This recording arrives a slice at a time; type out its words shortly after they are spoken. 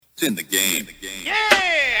in the game.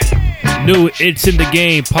 New It's in the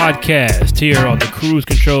Game podcast here on the Cruise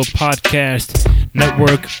Control Podcast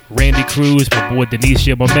Network. Randy Cruz, my boy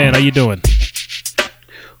Denicia, my man. How you doing?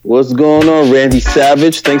 What's going on, Randy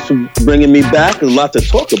Savage? Thanks for bringing me back. There's a lot to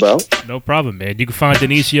talk about. No problem, man. You can find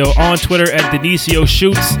Denicio on Twitter at Denicio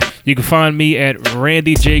Shoots. You can find me at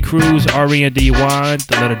Randy J. Cruz, RENDY,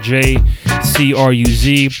 the letter J,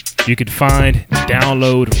 CRUZ. You can find,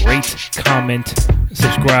 download, rate, comment,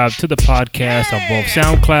 subscribe to the podcast on both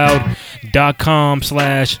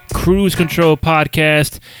SoundCloud.com/Cruise Control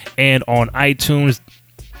Podcast and on iTunes.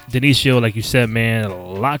 Denicio, like you said, man, a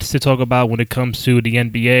lot to talk about when it comes to the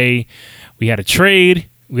NBA. We had a trade.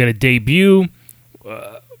 We had a debut.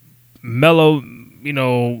 Melo,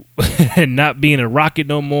 not being a Rocket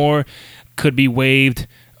no more, could be waived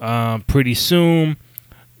pretty soon.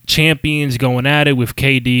 Champions going at it with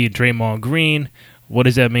KD and Draymond Green. What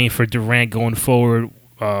does that mean for Durant going forward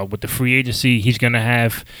with the free agency he's going to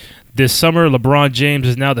have this summer? LeBron James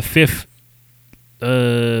is now the fifth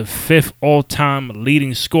all-time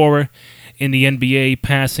leading scorer in the NBA,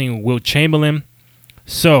 passing Wilt Chamberlain.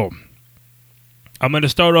 So, I'm going to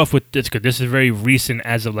start off with this because this is very recent,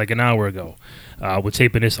 as of like an hour ago. We're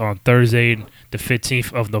taping this on Thursday, the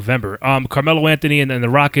 15th of November. Carmelo Anthony and the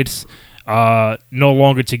Rockets no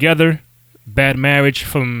longer together. Bad marriage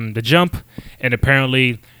from the jump, and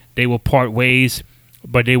apparently they will part ways,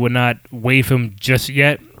 but they will not waive him just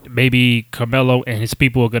yet. Maybe Carmelo and his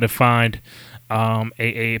people are going to find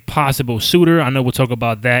a possible suitor. I know we'll talk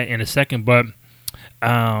about that in a second, but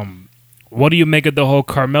what do you make of the whole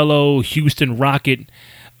Carmelo Houston Rocket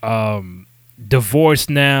divorce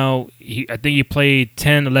now? I think he played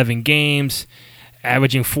 10, 11 games,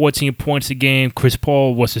 averaging 14 points a game. Chris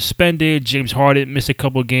Paul was suspended. James Harden missed a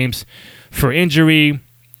couple of games for injury.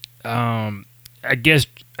 I guess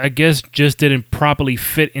just didn't properly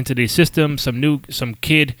fit into the system. Some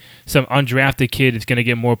undrafted kid is going to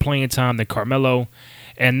get more playing time than Carmelo.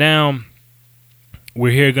 And now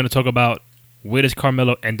we're here going to talk about where does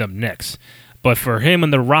Carmelo end up next. But for him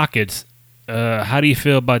and the Rockets, how do you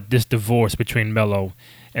feel about this divorce between Melo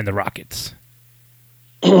and the Rockets?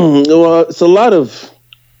 Well, it's a lot of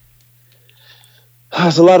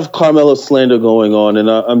Carmelo slander going on, and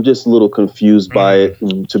I'm just a little confused by it,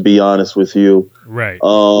 to be honest with you. Right. A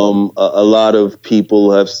lot of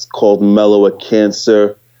people have called Melo a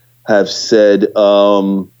cancer, have said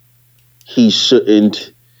he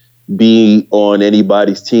shouldn't be on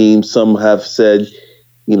anybody's team. Some have said,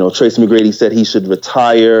 Tracy McGrady said he should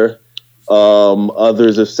retire.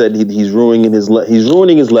 Others have said he's ruining his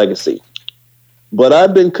legacy. But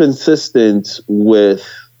I've been consistent with.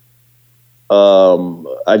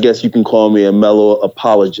 I guess you can call me a Melo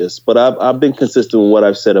apologist, but I've been consistent with what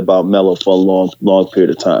I've said about Melo for a long period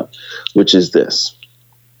of time, which is this.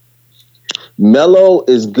 Melo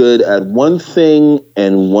is good at one thing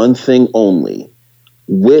and one thing only,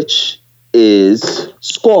 which is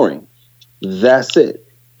scoring. That's it.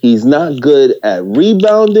 He's not good at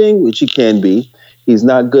rebounding, which he can be. He's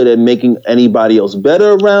not good at making anybody else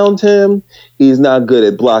better around him. He's not good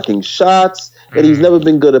at blocking shots. And he's never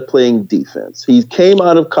been good at playing defense. He came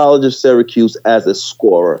out of College of Syracuse as a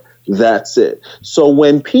scorer. That's it. So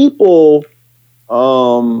when people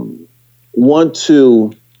want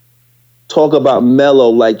to talk about Melo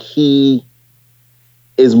like he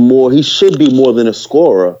should be more than a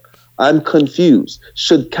scorer, I'm confused.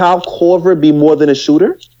 Should Kyle Korver be more than a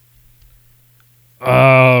shooter?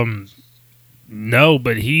 No,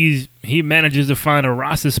 but he manages to find a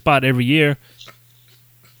roster spot every year.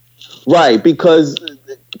 Right, because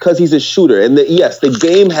he's a shooter. And yes, the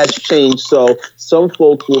game has changed. So some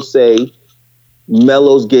folks will say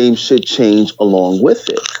Melo's game should change along with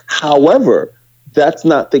it. However, that's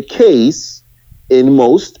not the case in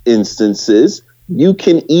most instances. You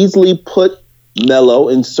can easily put Melo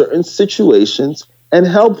in certain situations and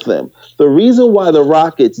help them. The reason why the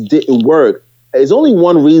Rockets didn't work is only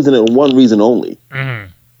one reason and one reason only. Mm-hmm.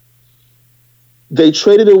 They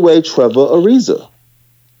traded away Trevor Ariza.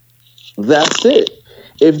 That's it.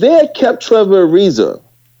 If they had kept Trevor Ariza,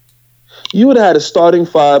 you would have had a starting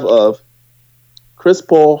five of Chris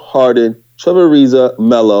Paul, Harden, Trevor Ariza,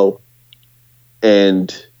 Melo,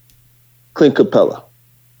 and Clint Capella.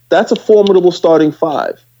 That's a formidable starting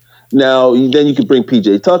five. Now, then you could bring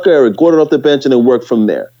PJ Tucker, Eric Gordon off the bench, and then work from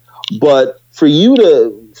there. But for you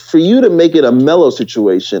to make it a Melo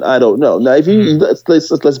situation, I don't know. Now, if you let's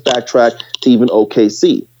backtrack to even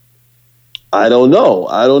OKC. I don't know.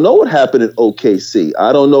 I don't know what happened at OKC.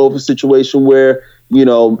 I don't know if a situation where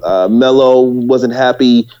Melo wasn't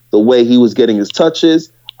happy the way he was getting his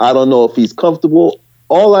touches. I don't know if he's comfortable.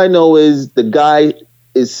 All I know is the guy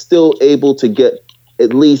is still able to get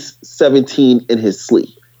at least 17 in his sleep,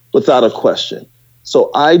 without a question.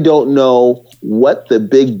 So I don't know what the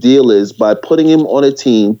big deal is by putting him on a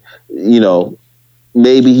team.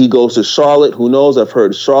 Maybe he goes to Charlotte. Who knows? I've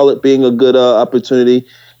heard Charlotte being a good opportunity.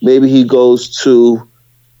 Maybe he goes to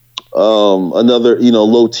another,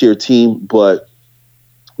 low-tier team, but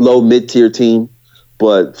low mid-tier team.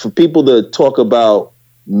 But for people to talk about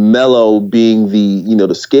Melo being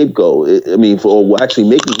the scapegoat, or actually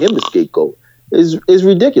making him the scapegoat is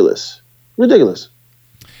ridiculous. Ridiculous.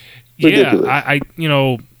 Yeah,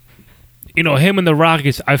 him and the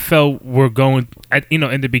Rockets, I felt were going.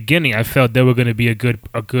 In the beginning, I felt they were going to be a good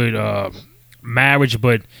marriage,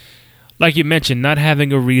 but like you mentioned, not having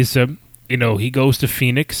Ariza, he goes to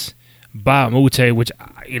Phoenix. Ba Mute, which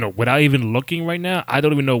without even looking right now, I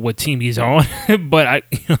don't even know what team he's on, but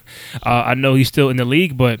I know he's still in the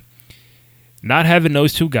league. But not having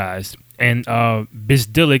those two guys and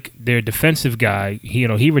Bizdilik, their defensive guy, he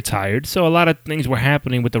retired, so a lot of things were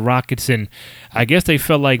happening with the Rockets, and I guess they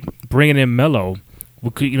felt like bringing in Melo.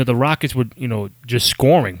 The Rockets were just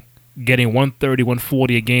scoring, getting 130,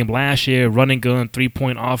 140 a game last year, running gun,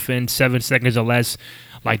 3-point offense, 7 seconds or less,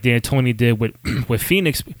 like D'Antoni did with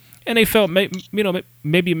Phoenix. And they felt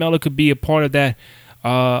maybe Melo could be a part of that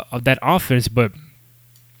offense, but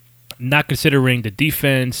not considering the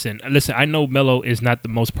defense. And listen, I know Melo is not the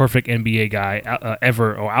most perfect NBA guy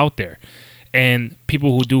ever or out there. And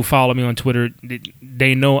people who do follow me on Twitter,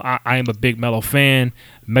 they know I am a big Melo fan.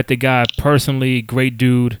 Met the guy personally, great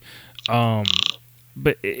dude.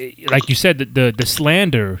 But like you said, the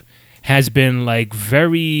slander has been like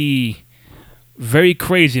very, very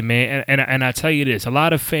crazy, man. And I tell you this, a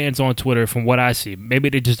lot of fans on Twitter, from what I see, maybe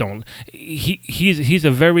they just don't. He's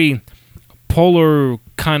a very polar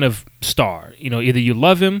kind of star. Either you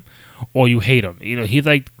love him or you hate him. He's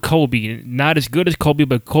like Kobe, not as good as Kobe,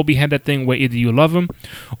 but Kobe had that thing where either you love him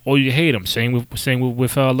or you hate him. Same with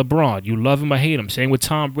LeBron, you love him or hate him. Same with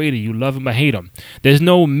Tom Brady, you love him or hate him. There's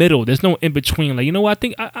no middle. There's no in between. Like, I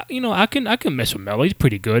think I can mess with Melo. He's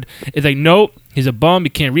pretty good. It's like, nope, he's a bum. He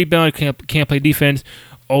can't rebound. Can't play defense.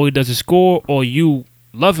 All he does is score. Or you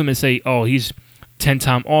love him and say, oh, he's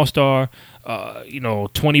 10-time All-Star.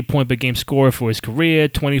 20-point per game scorer for his career,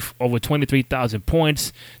 over 23,000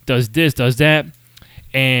 points, does this, does that.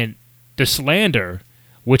 And the slander,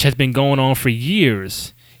 which has been going on for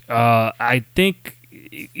years, I think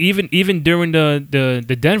even during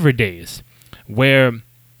the Denver days, where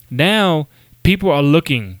now people are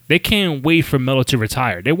looking, they can't wait for Melo to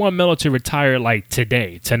retire. They want Melo to retire like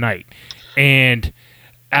tonight. And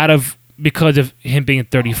because of him being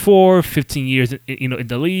 34, 15 years, in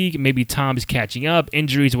the league, maybe time is catching up,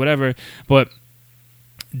 injuries, whatever. But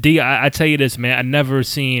D, I tell you this, man, I never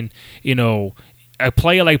seen, a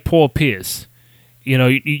player like Paul Pierce. You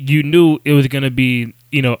knew it was gonna be,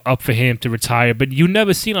 up for him to retire, but you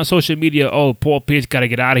never seen on social media, oh, Paul Pierce got to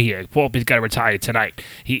get out of here. Paul Pierce got to retire tonight.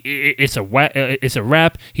 It's a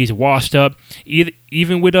wrap. He's washed up.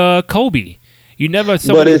 Even with Kobe. You never.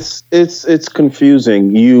 But it's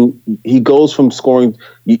confusing. He goes from scoring.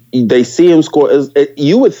 They see him score.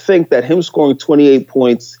 You would think that him scoring 28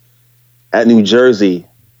 points at New Jersey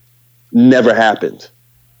never happened.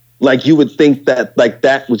 Like, you would think that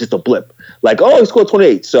that was just a blip. Like, oh, he scored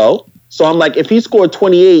 28. So I'm like, if he scored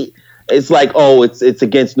 28, it's like, oh, it's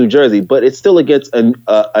against New Jersey, but it's still against an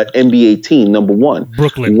NBA team. Number one,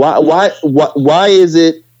 Brooklyn. Why is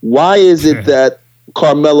it that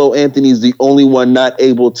Carmelo Anthony is the only one not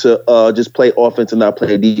able to just play offense and not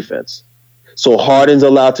play defense? So Harden's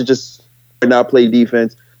allowed to just not play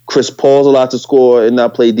defense. Chris Paul's allowed to score and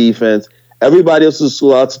not play defense. Everybody else is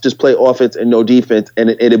allowed to just play offense and no defense, and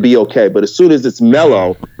it'll be okay. But as soon as it's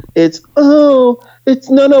Melo, it's no,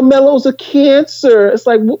 Melo's a cancer. It's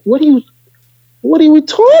like, what are we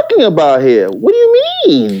talking about here? What do you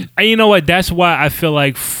mean? And you know what? That's why I feel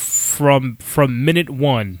like from minute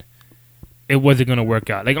one, it wasn't gonna work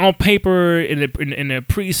out. Like, on paper, in the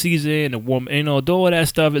preseason, all that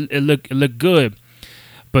stuff, it looked good.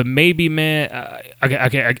 But maybe, man,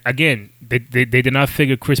 again, they did not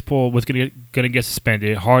figure Chris Paul was gonna get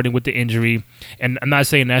suspended. Harden with the injury, and I'm not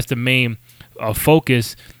saying that's the main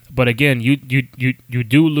focus. But again, you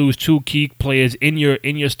do lose two key players in your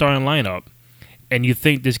starting lineup, and you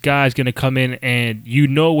think this guy's gonna come in and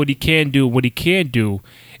what he can do, what he can't do,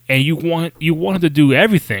 and you want him to do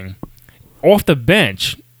everything off the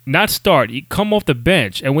bench, not start. He come off the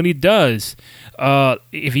bench, and when he does,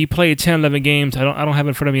 if he played 10, 11 games, I don't have it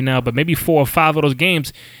in front of me now, but maybe 4 or 5 of those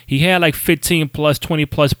games, he had like 15 plus, 20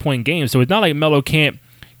 plus point games. So it's not like Melo can't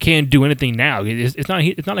do anything now. It's not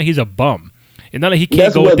like he's a bum. It's not like he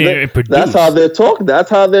can't go out there and produce. That's how they're talking. That's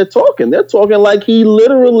how they're talking. They're talking like he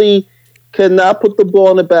literally cannot put the ball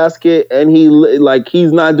in the basket, and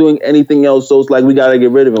he's not doing anything else. So it's like we got to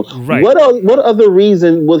get rid of him. Right. What other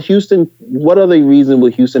reason will Houston? What other reason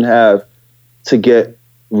will Houston have to get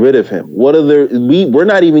rid of him? We're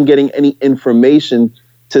not even getting any information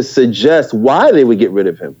to suggest why they would get rid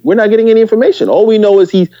of him. We're not getting any information. All we know is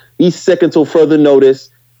he's sick until further notice,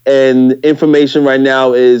 and information right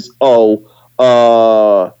now is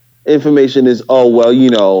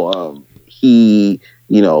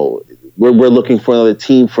we're looking for another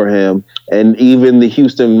team for him, and even the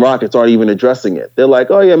Houston Rockets aren't even addressing it. They're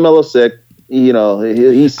like, oh yeah, Melo's sick.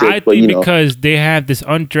 He's sick. Because they have this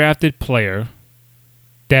undrafted player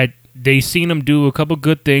that they seen him do a couple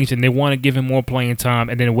good things, and they want to give him more playing time.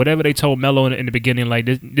 And then whatever they told Melo in the beginning, like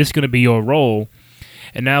this is going to be your role.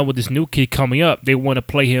 And now with this new kid coming up, they want to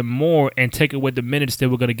play him more and take away the minutes they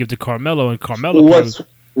were going to give to Carmelo. And Carmelo,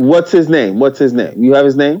 what's his name? What's his name? You have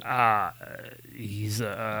his name? He's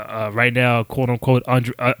right now, quote unquote,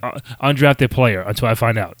 undrafted player until I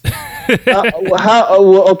find out.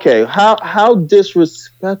 How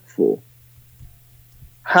disrespectful?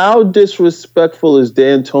 How disrespectful is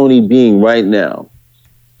D'Antoni being right now?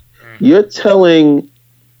 You're telling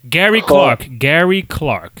Gary Clark.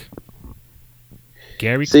 See,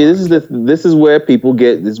 this is where people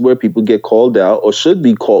get called out, or should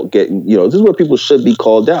be called. This is where people should be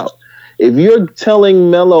called out. If you're telling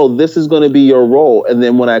Melo this is going to be your role, and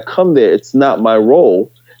then when I come there, it's not my role,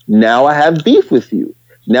 now I have beef with you.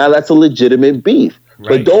 Now that's a legitimate beef. Right.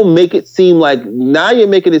 But don't make it seem like, now you're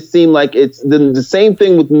making it seem like it's the same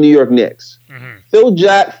thing with the New York Knicks.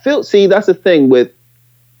 Mm-hmm. See, that's the thing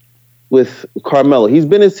with Carmelo. He's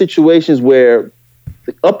been in situations where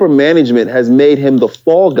the upper management has made him the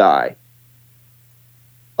fall guy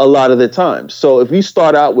a lot of the time. So if you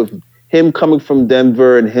start out with him coming from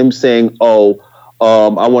Denver and him saying, I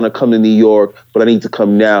want to come to New York, but I need to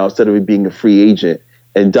come now instead of being a free agent.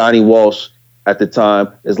 And Donnie Walsh at the time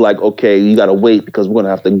is like, okay, you got to wait because we're going to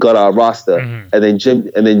have to gut our roster. Mm-hmm. And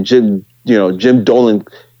then Jim Dolan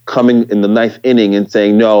coming in the ninth inning and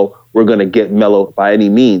saying, no, we're going to get Melo by any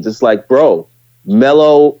means. It's like, bro,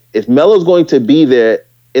 if Melo's going to be there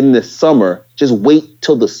in the summer, just wait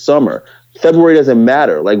till the summer. February doesn't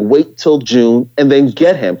matter. Like, wait till June and then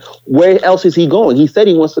get him. Where else is he going? He said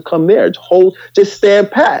he wants to come there. Just stand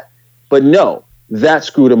pat. But no, that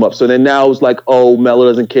screwed him up. So then now it's like, Melo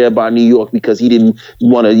doesn't care about New York because he didn't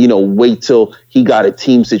want to, wait till he got a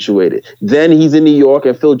team situated. Then he's in New York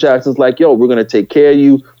and Phil Jackson's like, yo, we're going to take care of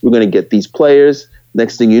you. We're going to get these players.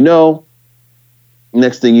 Next thing you know,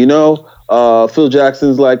 Phil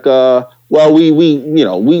Jackson's like, we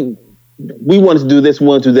wanted to do this, we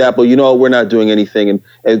wanted to do that, but we're not doing anything,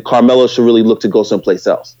 and Carmelo should really look to go someplace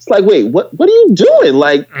else. It's like, wait, what are you doing?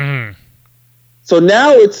 Like, So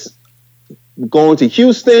now it's going to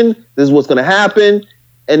Houston. This is what's going to happen,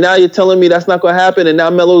 and now you're telling me that's not going to happen, and now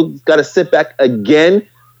Melo's got to sit back again,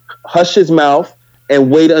 hush his mouth, and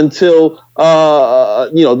wait until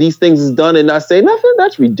these things is done and not say nothing.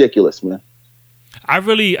 That's ridiculous, man. I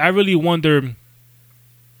really wonder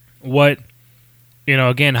what.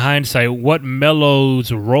 Again, hindsight, what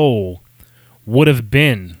Melo's role would have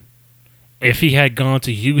been if he had gone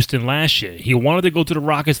to Houston last year. He wanted to go to the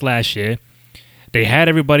Rockets last year. They had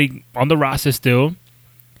everybody on the roster still.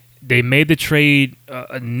 They made the trade.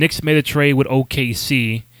 Knicks made a trade with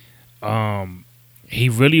OKC. He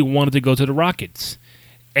really wanted to go to the Rockets.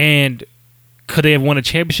 And could they have won a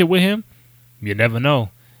championship with him? You never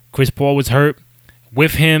know. Chris Paul was hurt.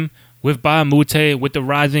 With him, with Bahamute, with the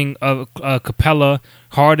rising of Capella,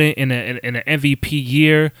 Harden in an MVP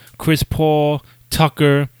year, Chris Paul,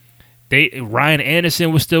 Tucker, Ryan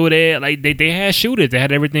Anderson was still there. Like they had shooters. They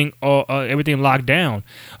had everything locked down.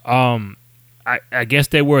 I guess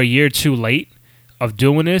they were a year too late of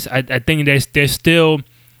doing this. I think they're still,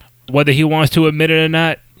 whether he wants to admit it or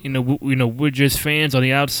not. We're just fans on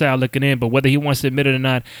the outside looking in, but whether he wants to admit it or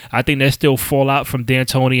not, I think there's still fallout from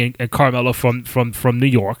D'Antoni and Carmelo from New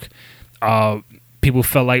York. People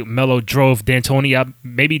felt like Melo drove D'Antoni out.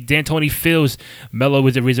 Maybe D'Antoni feels Melo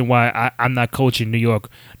was the reason why I'm not coaching New York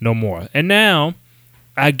no more. And now,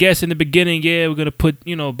 I guess in the beginning, we're gonna put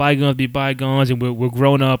bygones be bygones, and we're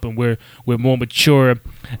grown up and we're more mature.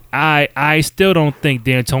 I still don't think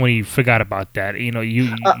D'Antoni forgot about that.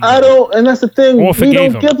 I don't, and that's the thing.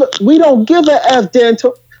 We don't give a F,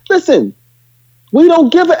 D'Antoni. Listen, we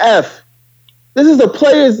don't give a F. This is a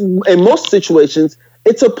players. In most situations,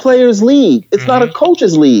 it's a players' league. It's not a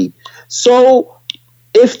coaches' league. So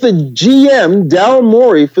if the GM Daryl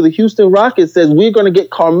Morey for the Houston Rockets says we're going to get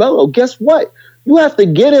Carmelo, guess what? You have to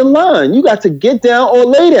get in line. You got to get down or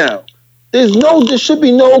lay down. There should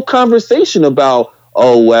be no conversation about,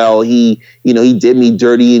 oh, well, he did me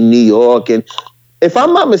dirty in New York. And if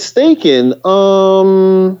I'm not mistaken,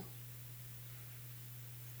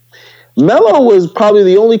 Melo was probably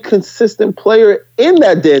the only consistent player in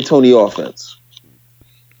that D'Antoni offense.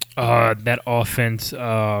 That offense,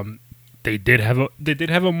 they did have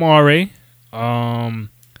Amare.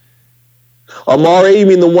 Amare, you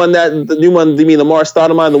mean the one the new one? You mean Amare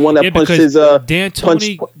Stoudemire, the one that punched his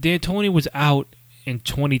D'Antoni was out in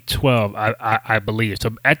 2012, I believe.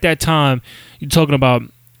 So at that time, you're talking about.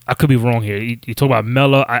 I could be wrong here. You talk about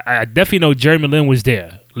Melo. I definitely know Jeremy Lin was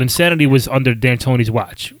there. Linsanity was under D'Antoni's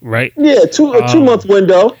watch, right? Yeah, a 2-month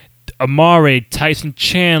window. Amare, Tyson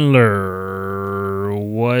Chandler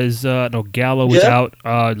was Gallo was out.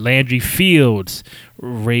 Landry Fields,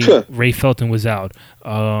 Ray Felton was out.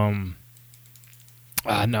 Was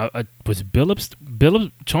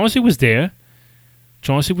Billups? Chauncey was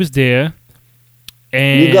there.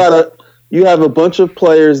 And you have a bunch of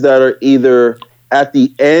players that are either at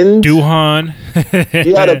the end. Duhan.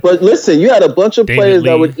 you had a bunch of David players Lee.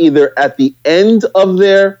 that were either at the end of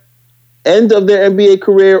their NBA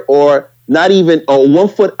career or not even 1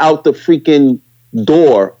 foot out the freaking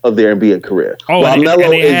door of their NBA career. Oh, while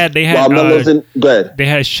Melo's in. Go ahead. They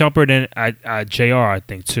had Shumpert and JR, I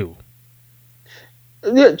think, too.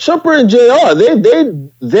 Yeah, Shumpert and JR.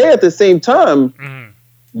 They at the same time.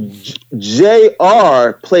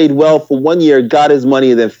 JR played well for 1 year, got his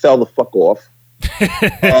money, and then fell the fuck off.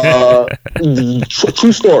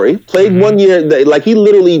 True story. Played 1 year, like he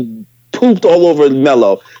literally pooped all over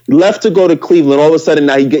Melo. Left to go to Cleveland. All of a sudden,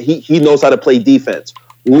 now he knows how to play defense.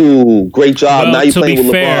 Ooh, great job. Well, now you're playing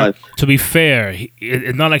with LeBron. To be fair,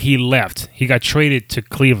 it's not like he left. He got traded to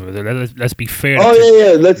Cleveland. Let's be fair. Oh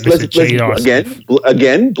yeah. Let's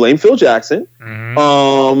again blame Phil Jackson.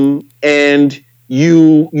 Mm-hmm. And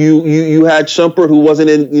you had Shumpert, who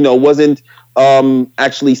wasn't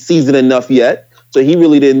actually seasoned enough yet. So he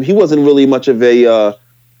wasn't really much of a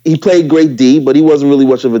he played great D, but he wasn't really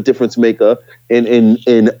much of a difference maker in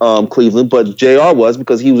Cleveland. But JR was,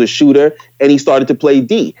 because he was a shooter and he started to play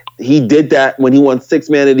D. He did that when he won Sixth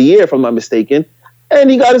Man of the Year, if I'm not mistaken, and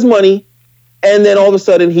he got his money. And then all of a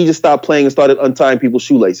sudden he just stopped playing and started untying people's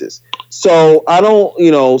shoelaces. So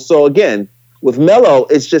so again, with Melo,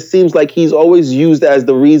 it just seems like he's always used as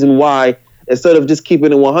the reason why, instead of just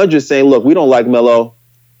keeping it 100, saying, look, we don't like Melo.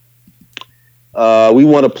 We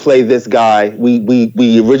want to play this guy.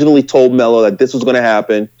 We originally told Melo that this was going to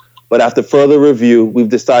happen, but after further review, we've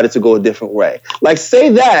decided to go a different way. Like, say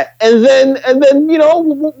that, and then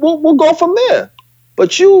we'll go from there.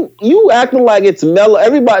 But you acting like it's Melo.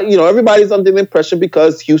 Everybody's under the impression,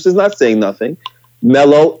 because Houston's not saying nothing,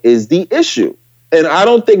 Melo is the issue. And I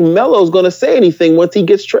don't think Melo's going to say anything once he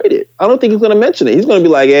gets traded. I don't think he's going to mention it. He's going to be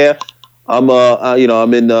like, yeah, I'm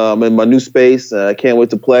in my new space. I can't wait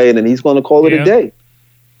to play. And then he's going to call it a day.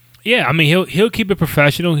 Yeah, I mean, he'll keep it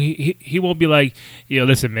professional. He won't be like,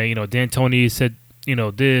 listen, man, D'Antoni said,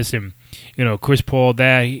 this, and, Chris Paul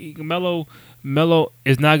that. Melo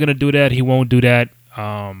is not going to do that. He won't do that.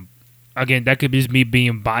 Again, that could be just me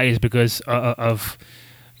being biased because of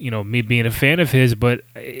me being a fan of his, but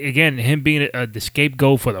again, him being the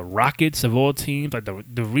scapegoat for the Rockets of all teams, like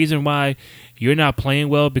the reason why you're not playing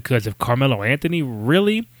well because of Carmelo Anthony,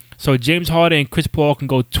 really? So James Harden and Chris Paul can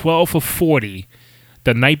go 12 for 40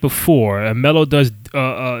 the night before, and Melo does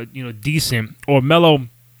decent, or Melo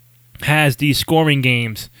has these scoring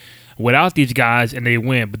games without these guys and they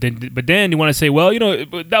win, but then you want to say, well,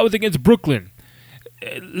 that was against Brooklyn.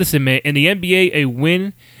 Listen, man, in the NBA, a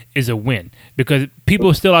win is a win, because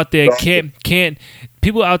people still out there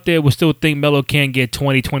people out there will still think Melo can't get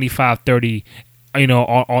 20, 25, 30,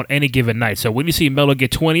 on any given night. So when you see Melo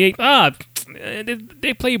get 28,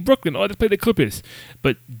 they play Brooklyn or they play the Clippers,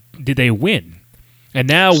 but did they win? And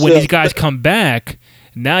now when these guys come back,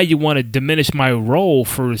 now you want to diminish my role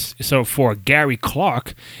for Gary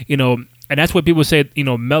Clark, and that's what people say,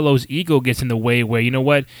 Melo's ego gets in the way,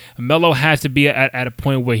 where, Melo has to be at a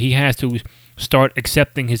point where he has to start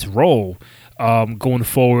accepting his role going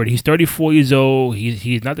forward. He's 34 years old.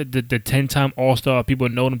 He's not the 10-time All-Star people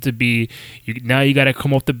know him to be. Now you got to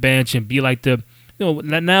come off the bench and be like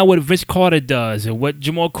now what Vince Carter does and what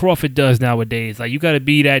Jamal Crawford does nowadays. Like, you got to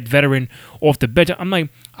be that veteran off the bench. I'm like,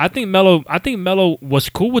 I think Melo was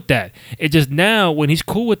cool with that. It just now when he's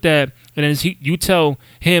cool with that, and then you tell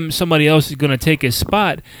him somebody else is gonna take his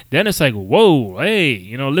spot, then it's like, whoa,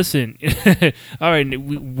 hey, listen, all right,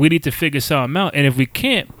 we need to figure something out. And if we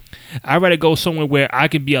can't, I'd rather go somewhere where I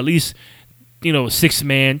can be at least,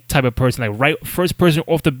 6-man type of person, like right first person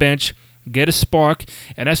off the bench. get a spark,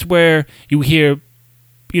 and that's where you hear,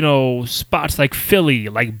 spots like Philly,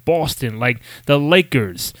 like Boston, like the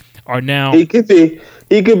Lakers are now. He could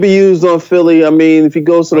be used on Philly. I mean, if he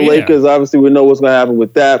goes to the Lakers, obviously we know what's going to happen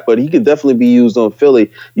with that. But he could definitely be used on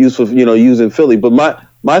Philly, using Philly. But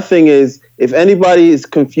my thing is, if anybody is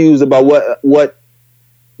confused about what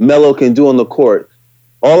Melo can do on the court,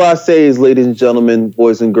 all I say is, ladies and gentlemen,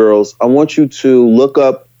 boys and girls, I want you to look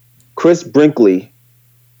up Chris Brinkley.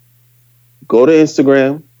 Go to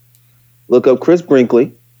Instagram, look up Chris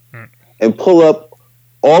Brinkley, and pull up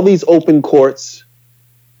all these open courts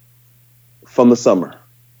from the summer.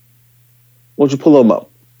 Why don't you pull them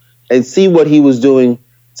up and see what he was doing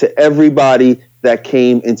to everybody that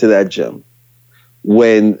came into that gym?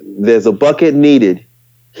 When there's a bucket needed,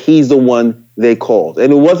 he's the one they called.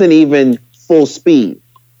 And it wasn't even full speed.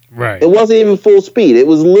 Right. It wasn't even full speed. It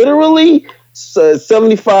was literally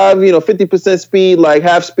 75, 50% speed, like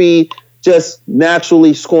half speed, just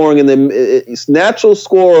naturally scoring it's natural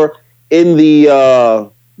score in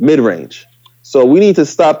the mid-range. So we need to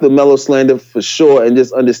stop the Melo slander for sure, and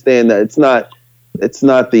just understand that it's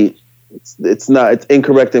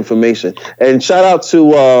incorrect information. And shout out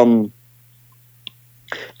to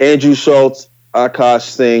Andrew Schultz, Akash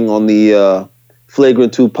Singh on the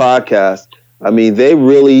Flagrant 2 podcast. I mean, they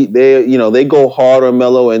go hard on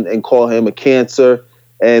Melo and call him a cancer,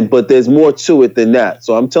 but there's more to it than that.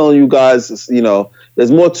 So I'm telling you guys,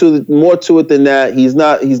 there's more to it than that. He's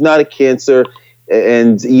not a cancer.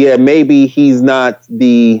 And maybe he's not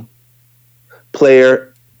the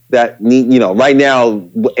player that right now.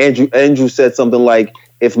 Andrew said something like,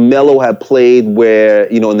 if Melo had played where,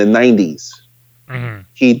 in the 90s,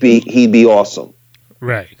 he'd be awesome.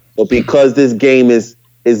 Right. But because this game is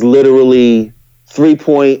literally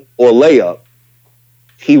 3-point or layup,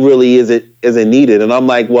 he really isn't needed. And I'm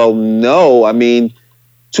like, well, no, I mean,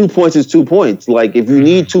 2 points is 2 points. Like, if you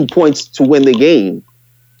need 2 points to win the game,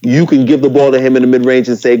 you can give the ball to him in the mid-range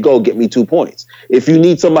and say, go, get me 2 points. If you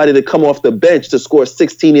need somebody to come off the bench to score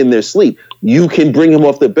 16 in their sleep, you can bring him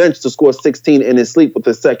off the bench to score 16 in his sleep with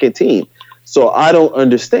the second team. So I don't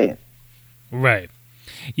understand. Right.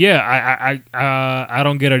 Yeah, I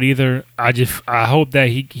don't get it either. I hope that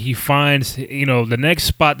he finds, the next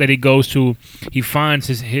spot that he goes to, he finds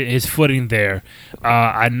his footing there.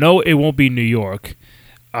 I know it won't be New York.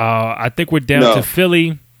 I think we're down to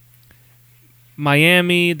Philly,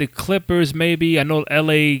 Miami, the Clippers, maybe. I know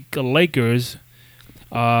L.A. Lakers.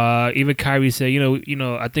 Even Kyrie said,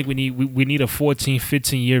 I think we need a 14,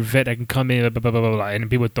 15-year vet that can come in, blah, blah, blah, blah, blah. And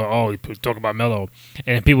people thought, he's talking about Melo.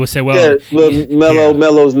 And people say, well,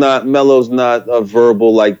 Melo's not a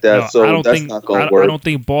verbal like that, so that's not going to work. I don't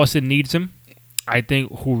think Boston needs him. I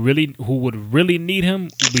think who would really need him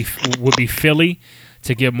would be Philly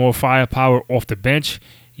to get more firepower off the bench.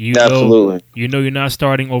 Absolutely. You're not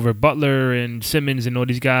starting over Butler and Simmons and all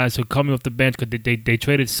these guys who are coming off the bench because they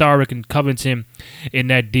traded Saric and Covington in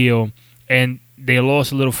that deal, and they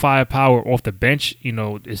lost a little firepower off the bench.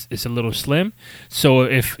 It's a little slim. So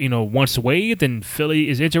if once waived and Philly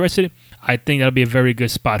is interested, I think that'll be a very good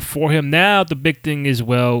spot for him. Now the big thing is,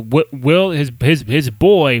 will his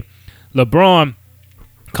boy LeBron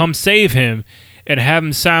come save him and have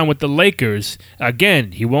him sign with the Lakers?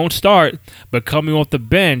 Again, he won't start, but coming off the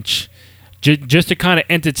bench, just to kind of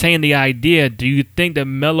entertain the idea, do you think that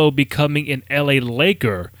Melo becoming an LA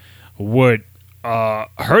Laker would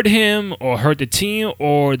hurt him or hurt the team?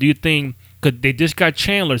 Or do you think, because they just got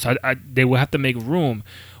Chandler, so they will have to make room,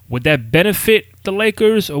 would that benefit the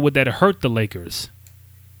Lakers or would that hurt the Lakers?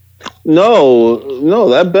 No,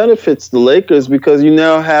 that benefits the Lakers because you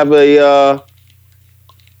now have a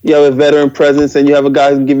veteran presence, and you have a guy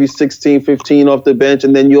who can give you 16, 15 off the bench.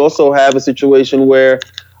 And then you also have a situation where,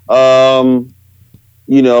 you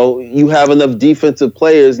have enough defensive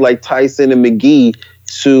players like Tyson and McGee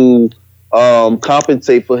to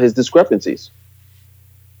compensate for his discrepancies.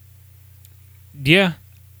 Yeah.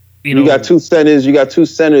 You got two centers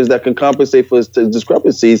that can compensate for his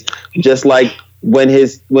discrepancies, just like when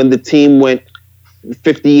the team went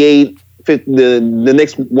 58. The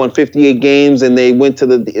Knicks won 58 games and they went to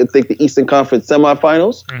the Eastern Conference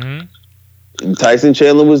semifinals. Mm-hmm. Tyson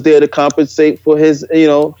Chandler was there to compensate for his,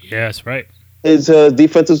 yes, right, his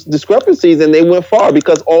defensive discrepancies, and they went far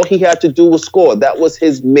because all he had to do was score. That was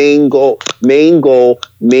his main option.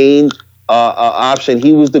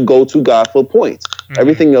 He was the go-to guy for points. Mm-hmm.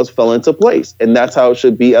 Everything else fell into place, and that's how it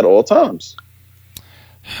should be at all times.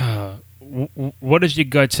 What does your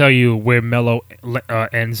gut tell you where Melo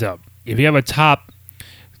ends up? If you have a top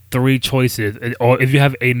 3 choices, or if you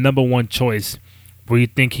have a number 1 choice, where you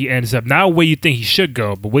think he ends up, not where you think he should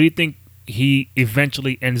go, but where do you think he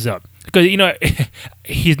eventually ends up. Because,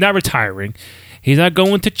 he's not retiring. He's not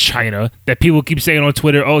going to China. That people keep saying on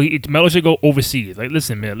Twitter, Melo should go overseas. Like,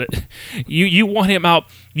 listen, man, you want him out.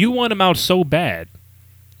 You want him out so bad.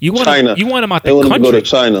 You want China. You want him out the country. They want him to go to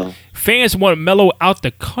China. Fans want Melo out the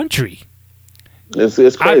country.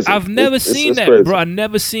 It's crazy. I've never seen that, crazy. Bro. I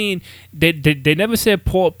never seen. They never said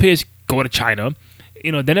Paul Pierce go to China. They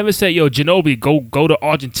never said Ginobili go to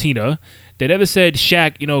Argentina. They never said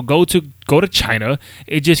Shaq go to China.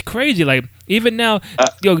 It's just crazy. Like even now,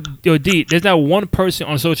 D, there's not one person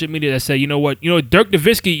on social media that said, you know what, Dirk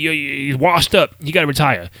Nowitzki, he's washed up. He got to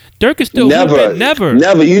retire. Dirk is still never. But you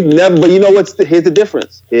never. But you know what's here's the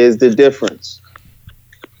difference. Here's the difference.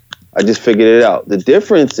 I just figured it out. The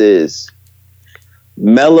difference is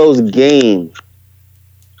Melo's game.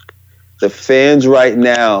 The fans right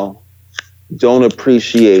now don't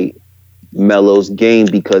appreciate Melo's game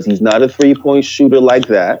because he's not a 3-point shooter like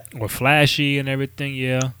that, or flashy and everything.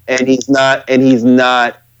 Yeah, and he's not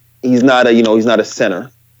a center.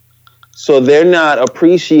 So they're not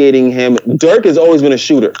appreciating him. Dirk has always been a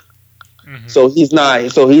shooter. Mm-hmm. So he's not.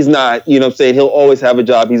 You know what I'm saying? He'll always have a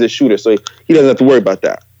job. He's a shooter, so he doesn't have to worry about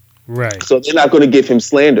that. Right. So they're not going to give him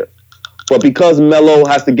slander. But because Melo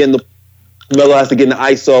has to get in the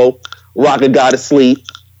ISO, rock a guy to sleep,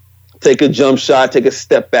 take a jump shot, take a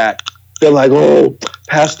step back. They're like, oh,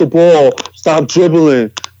 pass the ball, stop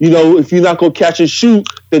dribbling. If you're not going to catch and shoot,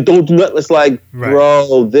 then don't do nothing. It's like, right.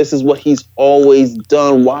 Bro, this is what he's always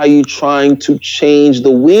done. Why are you trying to change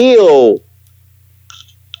the wheel?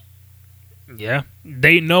 Yeah.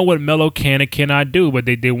 They know what Melo can and cannot do, but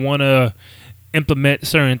they want to implement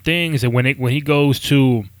certain things. And when he goes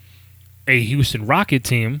to a Houston Rocket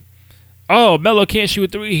team, oh, Melo can't shoot a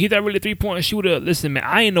three. He's not really a 3-point shooter. Listen, man,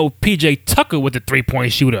 I ain't know PJ Tucker was a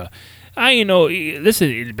 3-point shooter. I ain't know.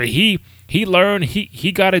 Listen, but he learned.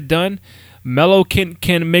 He got it done. Melo can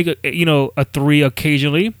make a three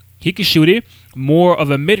occasionally. He can shoot it. More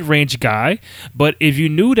of a mid-range guy. But if you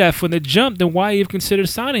knew that from the jump, then why even consider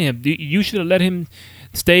signing him? You should have let him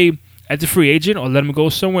stay as a free agent or let him go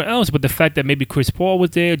somewhere else. But the fact that maybe Chris Paul was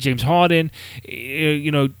there, James Harden,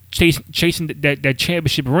 chasing that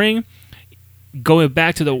championship ring, going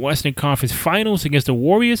back to the Western Conference Finals against the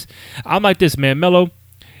Warriors, I'm like this, man. Melo,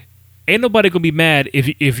 ain't nobody gonna be mad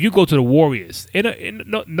if you go to the Warriors.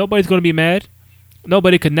 Nobody's gonna be mad.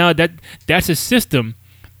 Nobody could now. That's a system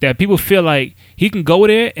that people feel like he can go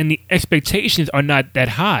there, and the expectations are not that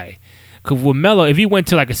high. Because with Melo, if he went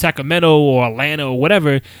to like a Sacramento or Atlanta or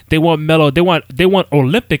whatever, they want Melo. They want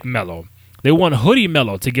Olympic Melo. They want hoodie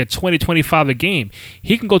Melo to get 20, 25 a game.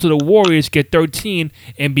 He can go to the Warriors, get 13,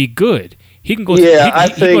 and be good. He can go. I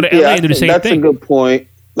think LA and do the same thing. That's a good point.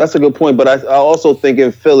 That's a good point. But I also think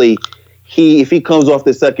in Philly, if he comes off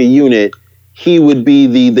the second unit, he would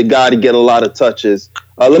be the guy to get a lot of touches.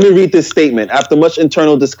 Let me read this statement. After much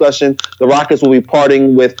internal discussion, the Rockets will be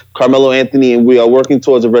parting with Carmelo Anthony, and we are working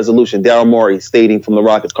towards a resolution. Daryl Morey stating from the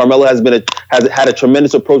Rockets. Carmelo has had a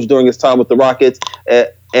tremendous approach during his time with the Rockets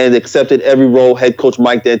and accepted every role head coach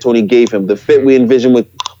Mike D'Antoni gave him. The fit we envisioned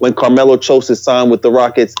when Carmelo chose to sign with the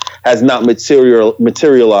Rockets has not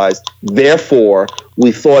materialized. Therefore,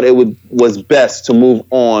 we thought it was best to move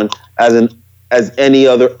on as any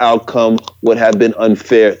other outcome would have been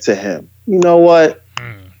unfair to him. You know what?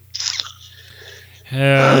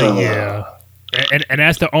 Hell yeah. And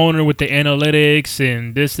that's the owner with the analytics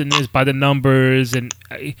and this by the numbers and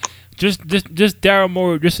just Daryl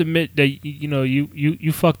Morey, just admit that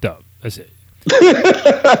you fucked up. That's it.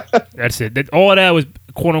 That's it. All that was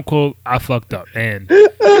quote unquote I fucked up, and he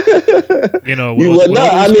know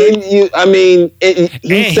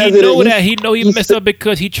he messed up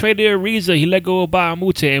because he traded Ariza. He let go of Mbah a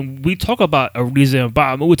Moute, and we talk about Ariza and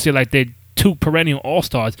Mbah a Moute like they're two perennial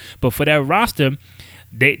all-stars, but for that roster,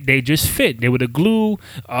 they just fit. They were the glue.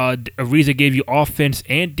 Ariza gave you offense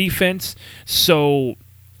and defense, so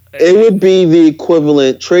it would be the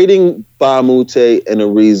equivalent. Trading Mbah a Moute and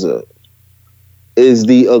Ariza is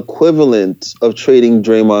the equivalent of trading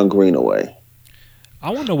Draymond Green away. I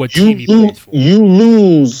want to know what team he plays for. You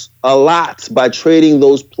lose a lot by trading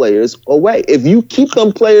those players away. If you keep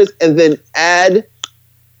them players and then add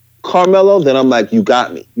Carmelo, then I'm like, you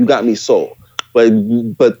got me. You got me sold.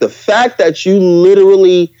 But the fact that you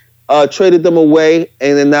literally traded them away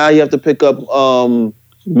and then now you have to pick up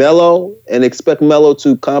Melo and expect Melo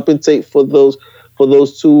to compensate for those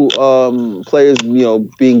two players,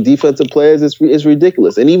 being defensive players, is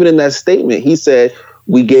ridiculous. And even in that statement, he said,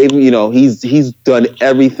 we gave him, he's done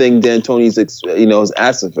everything D'Antoni's has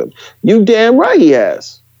asked of him. You damn right he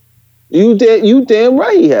has. You damn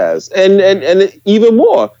right he has. And even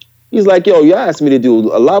more, He's like, yo, you asked me to do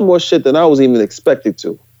a lot more shit than I was even expected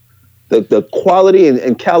to. The quality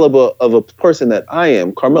and caliber of a person that I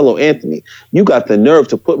am, Carmelo Anthony, you got the nerve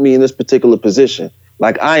to put me in this particular position.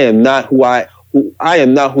 Like I am not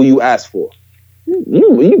who you asked for.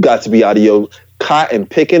 You got to be out of your cot and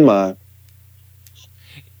picking mine.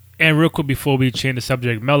 And real quick before we change the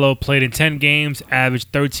subject, Melo played in 10 games, averaged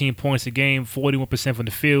 13 points a game, 41% from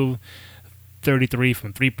the field, 33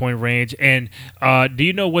 from three-point range. And do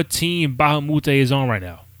you know what team Bahamute is on right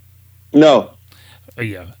now? No.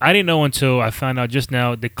 Yeah, I didn't know until I found out just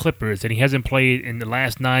now the Clippers, and he hasn't played in the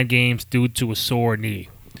last 9 games due to a sore knee.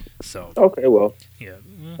 So okay, well, yeah,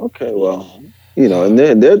 okay, well, you know, and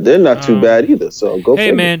they're not too bad either. So go.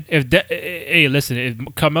 Hey man, hey, listen, if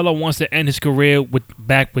Carmelo wants to end his career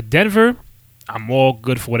back with Denver, I'm all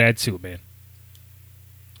good for that too, man.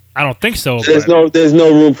 I don't think so. There's no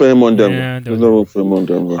room for him on Denver. Yeah, there's no room for him on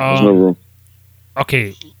Denver. There's no room.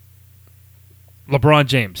 Okay, LeBron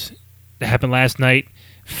James. That happened last night.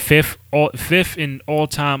 Fifth in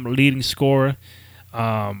all-time leading scorer.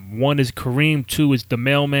 1 is Kareem. 2 is the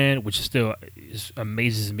Mailman, which still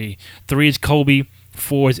amazes me. 3 is Kobe.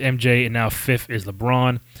 4 is MJ, and now 5th is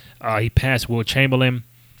LeBron. He passed Will Chamberlain.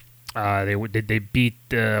 They beat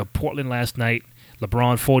Portland last night.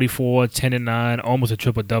 LeBron 44, 10 and 9, almost a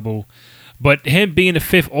triple double. But him being the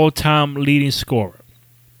 5th all-time leading scorer,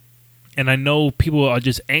 and I know people are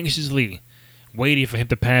just anxiously waiting for him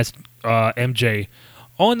to pass MJ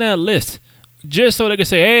on that list, just so they can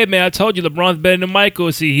say, "Hey, man, I told you LeBron's better than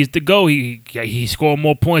Michael. See, he's the GOAT. He scored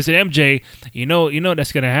more points than MJ. You know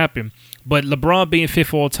that's gonna happen." But LeBron being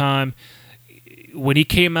 5th all time, when he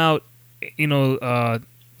came out, to the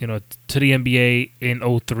NBA in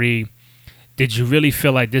 2003, did you really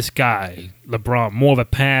feel like this guy, LeBron, more of a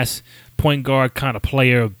pass point guard kind of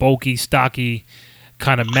player, bulky, stocky,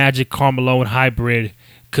 kind of Magic Carmelo hybrid,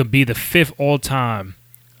 could be the 5th all-time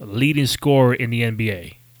leading scorer in the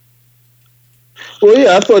NBA? Well,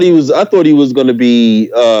 yeah, I thought he was going to be,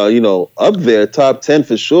 up there, top 10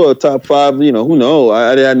 for sure, top 5. Who knows?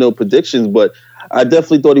 I had no predictions, but I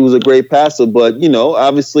definitely thought he was a great passer. But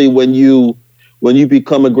obviously, when you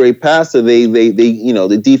become a great passer,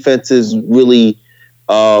 the defenses really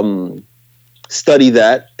study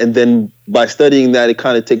that, and then by studying that, it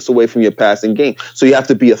kind of takes away from your passing game. So you have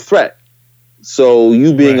to be a threat. So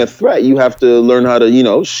you being a threat, you have to learn how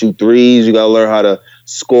to, shoot threes. You got to learn how to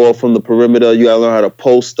score from the perimeter. You got to learn how to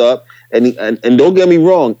post up. And don't get me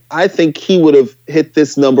wrong, I think he would have hit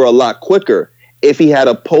this number a lot quicker if he had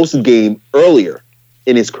a post game earlier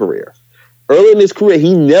in his career. Early in his career,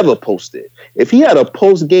 he never posted. If he had a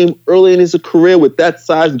post game early in his career with that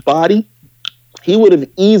sized body, he would have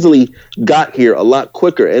easily got here a lot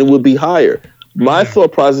quicker and would be higher. My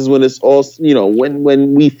thought process when it's all,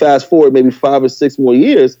 when we fast forward maybe 5 or 6 more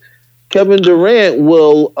years, Kevin Durant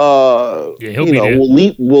will,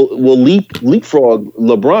 leapfrog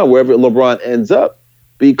LeBron wherever LeBron ends up,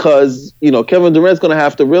 because Kevin Durant's going to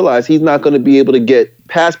have to realize he's not going to be able to get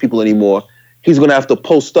past people anymore. He's going to have to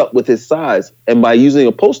post up with his size, and by using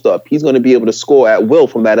a post up, he's going to be able to score at will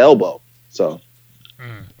from that elbow. So,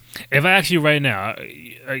 if I ask you right now,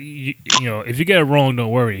 if you get it wrong,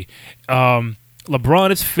 don't worry.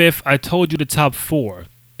 LeBron is 5th. I told you the top 4.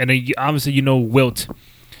 And then obviously Wilt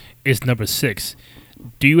is number 6.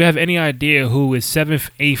 Do you have any idea who is 7th,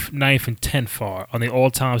 8th, 9th, and 10th are on the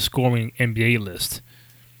all-time scoring NBA list?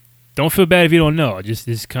 Don't feel bad if you don't know. Just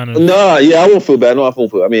this kind of... No, yeah, I won't feel bad. No, I won't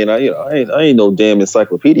feel... I mean, I ain't no damn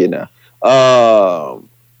encyclopedia now.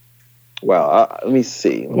 Let me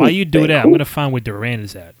see. Why you do that? I'm going to find where Durant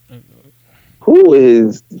is at. Who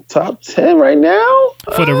is top 10 right now?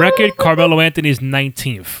 For the record, Carmelo Anthony is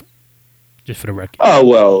 19th. Just for the record. Oh,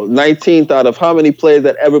 well, 19th out of how many players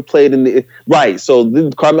that ever played in the... Right, so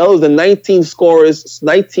Carmelo's the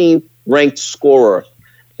 19th ranked scorer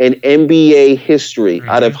in NBA history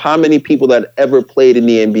out of how many people that ever played in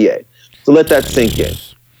the NBA. So let that sink in.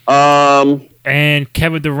 And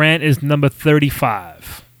Kevin Durant is number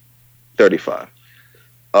 35. 35.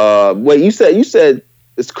 Wait, you said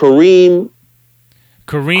it's Kareem,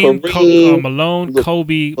 Malone,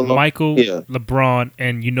 Kobe, Michael, LeBron,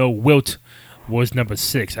 and Wilt was number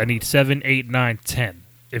 6. I need 7, 8, 9, 10,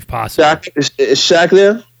 if possible. Is Shaq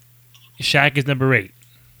there? Shaq is number 8.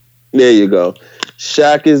 There you go.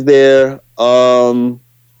 Shaq is there. Charles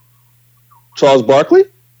Barkley?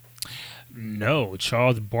 No,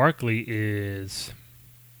 Charles Barkley is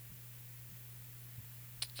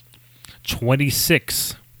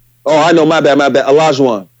 26. Oh, I know. My bad.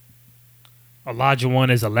 Olajuwon.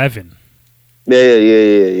 Olajuwon is 11. Yeah.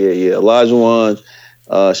 Olajuwon,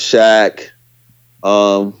 Shaq.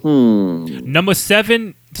 Number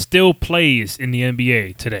 7 still plays in the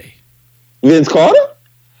NBA today? Vince Carter?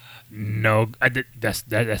 No, that's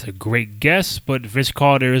a great guess, but Vince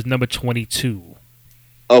Carter is number 22.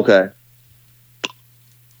 Okay.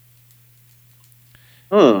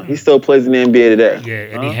 He still plays in the NBA today.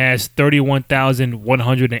 Yeah, and he has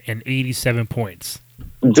 31,187 points.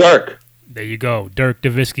 Dirk. There you go. Dirk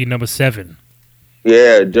Nowitzki, number 7.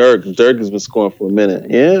 Yeah, Dirk. Dirk has been scoring for a minute.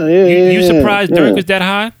 Yeah. You surprised Dirk is that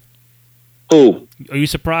high? Who? Are you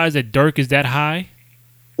surprised that Dirk is that high?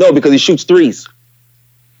 No, because he shoots threes.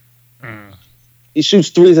 He shoots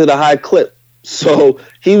threes at a high clip. So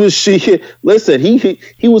he was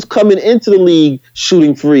coming into the league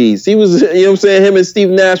shooting threes. He was, you know what I'm saying? Him and Steve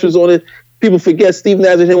Nash was on it. People forget Steve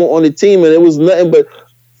Nash and him were on the team, and it was nothing but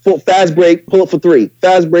fast break, pull up for 3.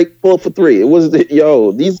 Fast break, pull up for 3. It was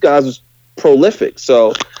these guys was prolific.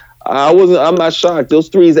 So I'm not shocked. Those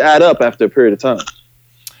threes add up after a period of time.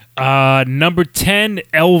 Number 10,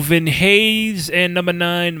 Elvin Hayes, and number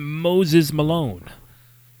 9, Moses Malone.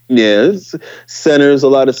 Yeah, it's centers, a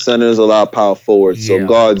lot of power forwards. Yeah. So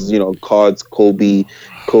guards, Kobe,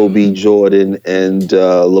 Jordan, and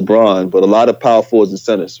LeBron, but a lot of power forwards and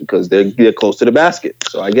centers because they're close to the basket.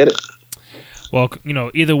 So I get it. Well,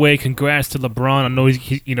 either way, congrats to LeBron. I know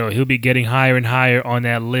he'll be getting higher and higher on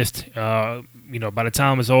that list. By the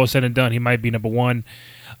time it's all said and done, he might be number 1.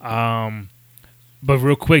 But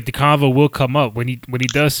real quick, the convo will come up when he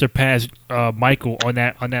does surpass Michael on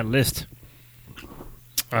that list.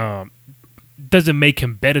 Doesn't make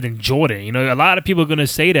him better than Jordan. A lot of people are gonna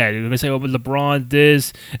say that. They're gonna say, "Oh, but LeBron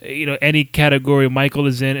this." Any category Michael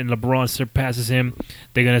is in and LeBron surpasses him,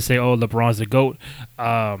 they're gonna say, "Oh, LeBron's the GOAT."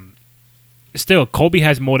 Still, Kobe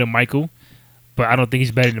has more than Michael, but I don't think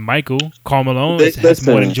he's better than Michael. Karl Malone has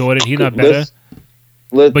more than Jordan. He's not better.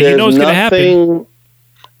 But you know what's gonna happen.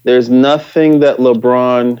 There's nothing that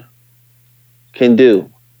LeBron can do.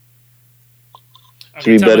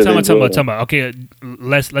 Okay, tell me. Okay,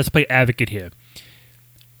 let's play advocate here.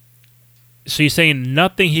 So you're saying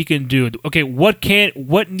nothing he can do. Okay, what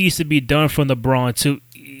needs to be done from LeBron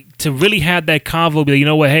to really have that convo? Be like, you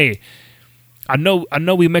know what? Hey, I know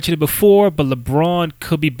we mentioned it before, but LeBron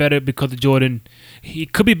could be better because of Jordan. He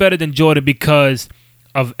could be better than Jordan because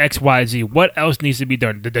of X, Y, Z. What else needs to be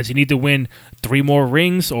done? Does he need to win 3 more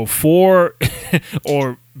rings or 4,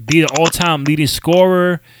 or be the all-time leading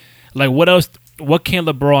scorer? Like, what else? What can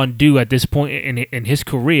LeBron do at this point in his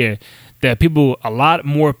career that a lot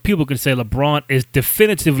more people can say LeBron is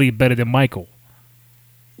definitively better than Michael?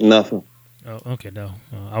 Nothing. Oh, okay, no.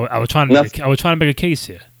 I was trying to make a case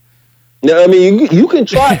here. No, I mean you can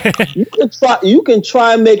try. you can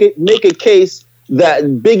try and make a case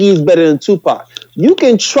that Biggie's better than Tupac. You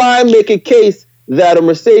can try and make a case that a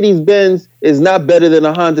Mercedes-Benz is not better than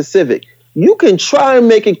a Honda Civic. You can try and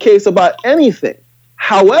make a case about anything.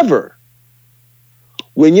 However,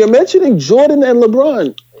 when you're mentioning Jordan and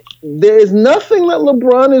LeBron, there is nothing that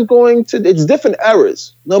LeBron is going to. It's different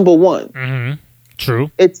eras. Number one,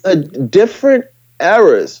 True. It's a different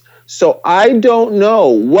eras. So I don't know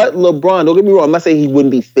what LeBron. Don't get me wrong. I'm not saying he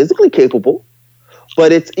wouldn't be physically capable,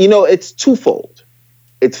 but it's twofold.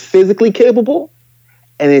 It's physically capable,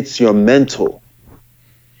 and it's your mental.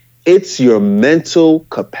 It's your mental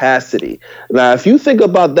capacity. Now, if you think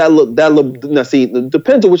about that it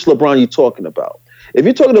depends on which LeBron you're talking about. If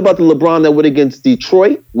you're talking about the LeBron that went against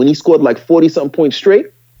Detroit when he scored like 40-something points straight,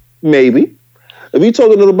 maybe. If you're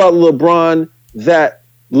talking about LeBron that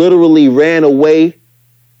literally ran away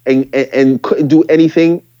and couldn't do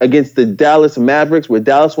anything against the Dallas Mavericks where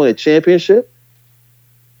Dallas won a championship,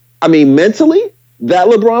 I mean, mentally, that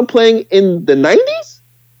LeBron playing in the 90s,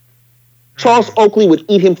 Charles Oakley would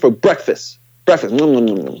eat him for breakfast.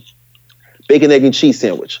 Bacon, egg, and cheese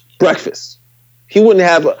sandwich. Breakfast. He wouldn't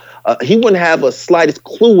have a slightest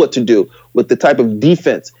clue what to do with the type of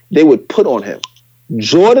defense they would put on him.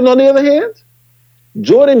 Jordan, on the other hand,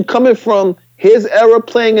 Jordan coming from his era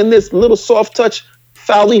playing in this little soft touch,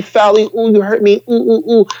 foul-y, ooh, you hurt me,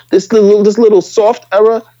 ooh, this little soft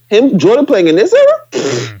era. Jordan playing in this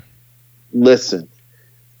era? Listen,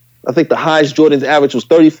 I think the highest Jordan's average was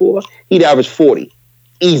 34. He'd average 40.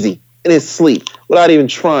 Easy. In his sleep. Without even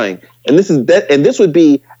trying. And this would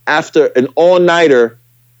be after an all-nighter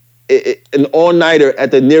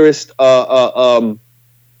at the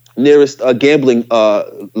nearest gambling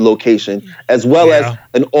location, as well as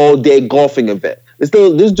an all-day golfing event. This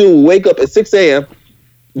dude would wake up at 6 a.m.,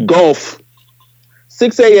 golf,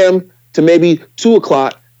 6 a.m. to maybe 2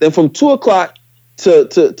 o'clock, then from 2 o'clock to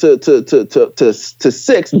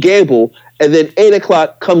 6, gamble, and then 8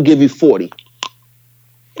 o'clock come give you 40.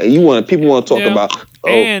 And people want to talk about.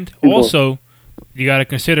 And also, you got to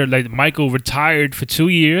consider like Michael retired for 2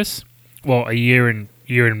 years, well, a year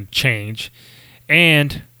and change,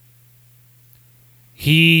 and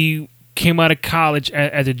he came out of college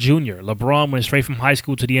as a junior. LeBron went straight from high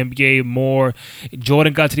school to the NBA.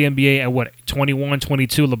 Jordan got to the NBA at what, 21,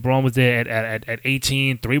 22. LeBron was there at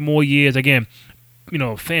 18. 3 more years. Again,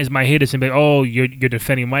 fans might hear this and be like, oh, you're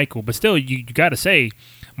defending Michael, but still, you got to say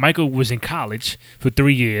Michael was in college for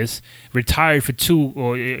 3 years, retired for 2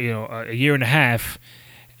 or a year and a half,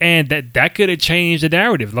 and that could have changed the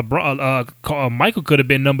narrative. Michael could have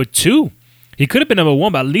been number 2. He could have been number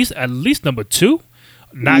 1, but at least number 2.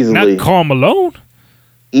 Not Karl Malone.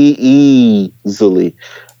 Easily.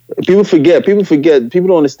 People forget. People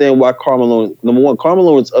don't understand why Karl Malone. Number 1, Karl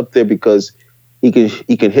Malone's up there because he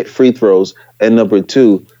can hit free throws, and number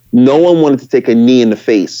 2, no one wanted to take a knee in the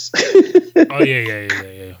face. Oh yeah.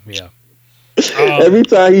 Every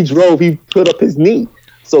time he drove, he put up his knee.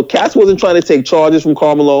 So Cats wasn't trying to take charges from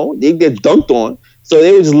Karl Malone. They'd get dunked on. So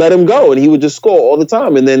they would just let him go, and he would just score all the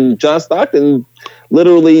time. And then John Stockton,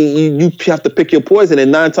 literally, you have to pick your poison.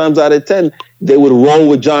 And 9 times out of 10, they would roll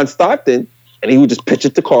with John Stockton, and he would just pitch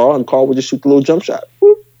it to Karl, and Karl would just shoot the little jump shot.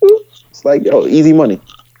 It's like, easy money.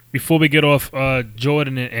 Before we get off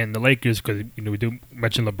Jordan and the Lakers, because we do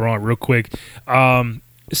mention LeBron real quick,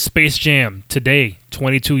 Space Jam today,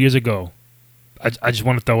 22 years ago. I just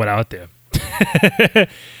want to throw it out there.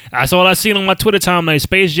 That's all I seen on my Twitter timeline.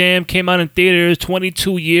 Space Jam came out in theaters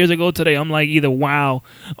 22 years ago today. I'm like either wow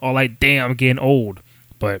or like damn, I'm getting old.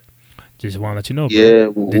 But just want to let you know. Yeah,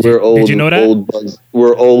 we're old. Did you know that?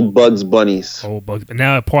 We're old Bugs Bunnies. Old Bugs. But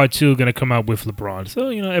now part 2 gonna come out with LeBron. So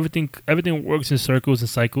everything works in circles and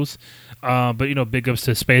cycles. But big ups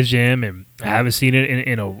to Space Jam, and I haven't seen it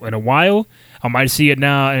in a while. I might see it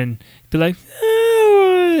now and be like,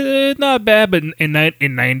 it's not bad. But in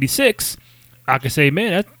 '96. I could say,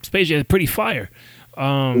 man, that Space Jam is pretty fire.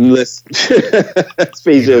 Listen,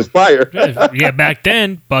 Space Jam is fire. Yeah, back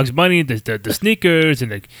then, Bugs Bunny, the sneakers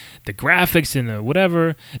and the graphics and the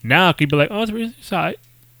whatever. Now I could be like, oh, it's all right.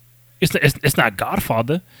 It's not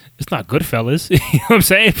Godfather. It's not Goodfellas. You know what I'm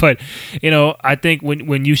saying? But I think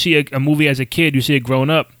when you see a movie as a kid, you see it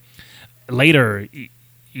growing up. Later,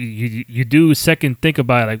 you do second think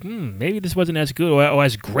about it, like maybe this wasn't as good or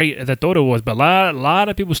as great as I thought it was. But a lot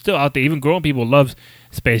of people still out there, even grown people, love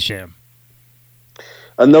Space Jam.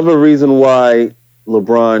 Another reason why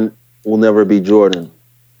LeBron will never be Jordan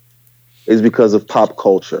is because of pop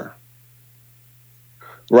culture.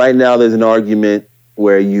 Right now, there's an argument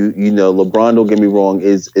where LeBron, don't get me wrong,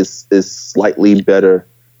 is slightly better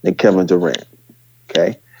than Kevin Durant.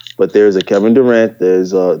 Okay, but there's a Kevin Durant,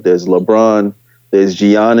 there's LeBron. There's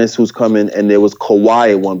Giannis who's coming, and there was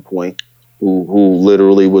Kawhi at one point who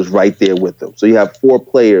literally was right there with them. So you have 4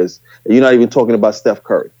 players, and you're not even talking about Steph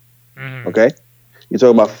Curry. Mm-hmm. Okay? You're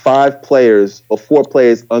talking about 5 players or 4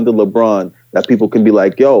 players under LeBron that people can be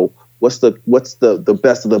like, yo, what's the best of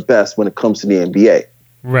the best when it comes to the NBA?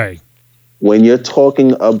 Right. When you're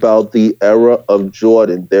talking about the era of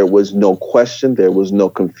Jordan, there was no question, there was no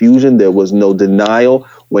confusion, there was no denial.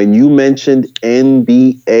 When you mentioned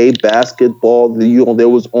NBA basketball, there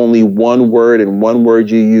was only one word and one word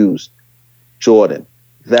you used: Jordan.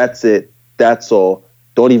 That's it. That's all.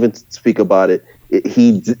 Don't even speak about it.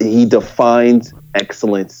 He defines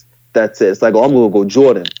excellence. That's it. It's like, I'm going to go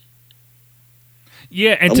Jordan.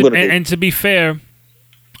 Yeah, and to be fair,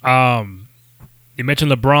 you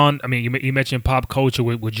mentioned LeBron. I mean, you mentioned pop culture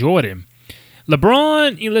with Jordan.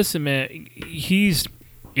 LeBron, listen, man, he's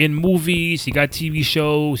in movies. He got TV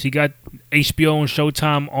shows. He got HBO and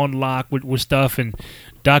Showtime on lock with stuff and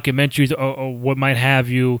documentaries or what might have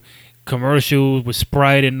you, commercials with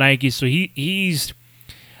Sprite and Nike. So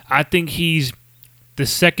I think he's the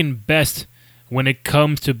second best when it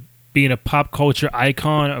comes to being a pop culture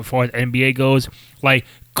icon as far as NBA goes. Like,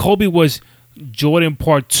 Kobe was Jordan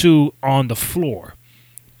Part 2 on the floor.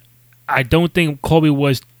 I don't think Kobe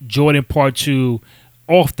was Jordan Part 2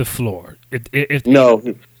 off the floor.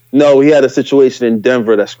 No, he had a situation in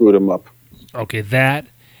Denver that screwed him up. Okay, that,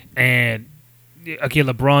 and okay,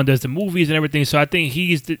 LeBron does the movies and everything, so I think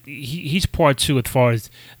he's Part 2 as far as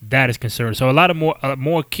that is concerned. So a lot of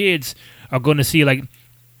more kids are going to see like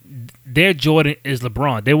their Jordan is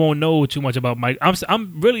LeBron. They won't know too much about Mike.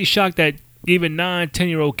 I'm really shocked that even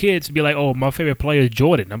 9-10-year-old kids be like, "Oh, my favorite player is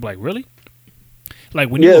Jordan." I'm like, really? Like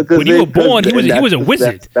when you were born, he was a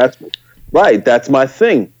wizard. That's right. That's my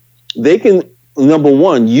thing. They can, number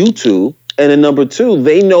one, YouTube, and then number 2,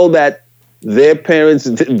 they know that their parents,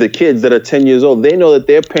 the kids that are 10 years old, they know that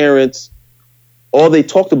their parents, all they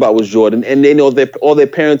talked about was Jordan, and they know that all their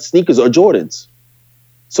parents' sneakers are Jordans.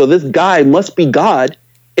 So this guy must be God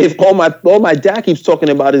if all my dad keeps talking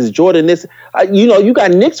about is Jordan, you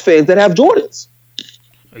got Knicks fans that have Jordans.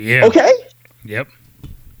 Yeah. Okay. Yep.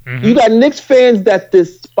 Mm-hmm. You got Knicks fans that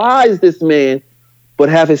despise this man, but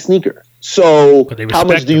have his sneaker. So how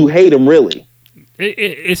much do you hate him, really?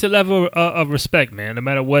 It's a level of respect, man. No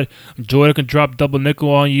matter what, Jordan can drop double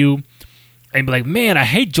nickel on you and be like, man, I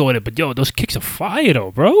hate Jordan, but yo, those kicks are fire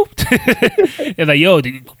though, bro. And like, yo,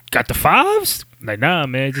 you got the fives? Like, nah,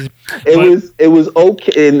 man. It was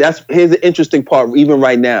okay, and here's the interesting part. Even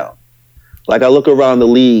right now, like I look around the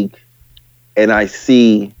league, and I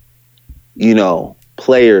see,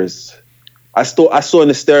 players. I saw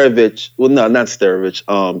Nesterovic. Well, no, not Nesterovic.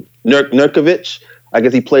 Nurkovic. I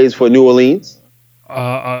guess he plays for New Orleans.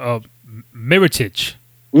 Mirotic.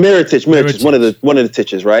 Mirotic. One of the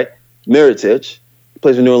Titches, right? Mirotic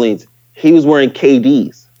plays for New Orleans. He was wearing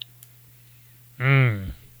KDs.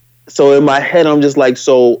 So in my head, I'm just like,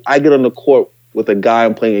 so I get on the court with a guy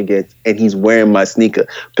I'm playing against, and he's wearing my sneaker.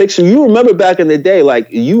 Picture, you remember back in the day,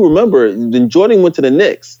 like you remember when Jordan went to the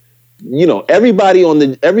Knicks. Everybody on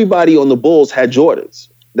the Bulls had Jordans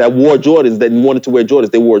that wore Jordans that wanted to wear Jordans.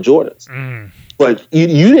 They wore Jordans, but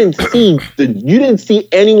you didn't see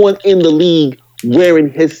anyone in the league wearing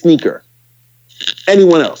his sneaker.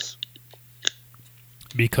 Anyone else?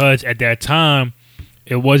 Because at that time,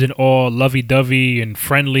 it wasn't all lovey-dovey and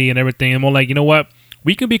friendly and everything. And more like, you know what?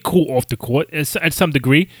 We can be cool off the court at some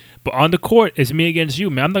degree, but on the court, it's me against you,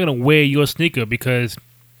 man. I'm not gonna wear your sneaker because.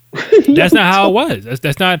 That's not how it was.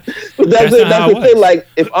 That's not. That's the thing. Like,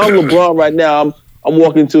 if I'm LeBron right now, I'm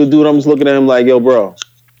walking to a dude. I'm just looking at him like, "Yo, bro,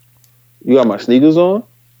 you got my sneakers on?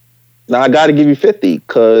 Now I got to give you 50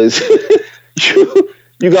 because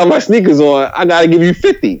you got my sneakers on. I got to give you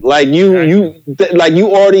 50. Like you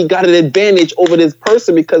already got an advantage over this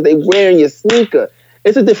person because they wearing your sneaker.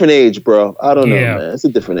 It's a different age, bro. I don't know, man. It's a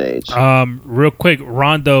different age. Real quick,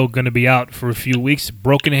 Rondo gonna be out for a few weeks,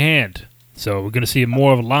 broken hand. So we're going to see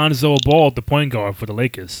more of Lonzo Ball at the point guard for the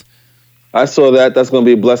Lakers. I saw that. That's going to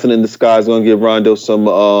be a blessing in disguise. It's going to give Rondo some.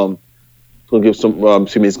 It's going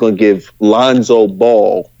to give Lonzo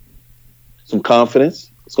Ball some confidence.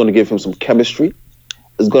 It's going to give him some chemistry.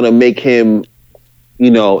 It's going to make him,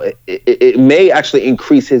 it may actually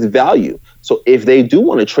increase his value. So if they do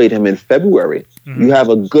want to trade him in February, you have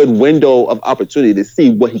a good window of opportunity to see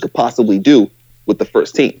what he could possibly do with the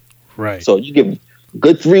first team. Right. So you give him a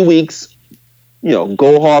good 3 weeks.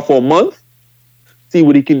 Go hard for a month, see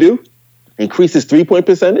what he can do, increase his 3-point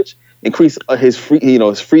percentage, increase his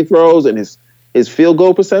free throws and his field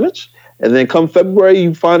goal percentage, and then come February,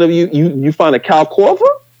 you find a Cal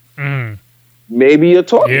Korver, maybe you're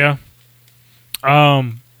talking. Yeah.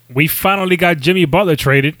 We finally got Jimmy Butler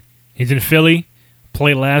traded. He's in Philly.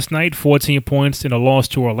 Played last night, 14 points in a loss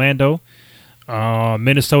to Orlando.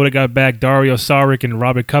 Minnesota got back Dario Saric and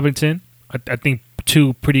Robert Covington. I think.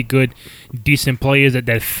 Two pretty good, decent players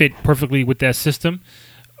that fit perfectly with that system.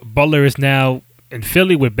 Butler is now in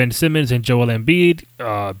Philly with Ben Simmons and Joel Embiid,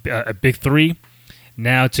 a big three,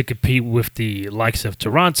 now to compete with the likes of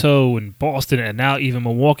Toronto and Boston and now even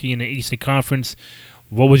Milwaukee in the Eastern Conference.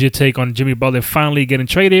 What was your take on Jimmy Butler finally getting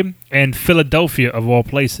traded and Philadelphia of all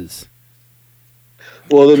places?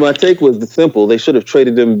 Well, my take was simple. They should have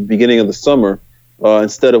traded him beginning of the summer.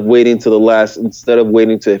 Instead of waiting for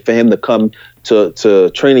him to come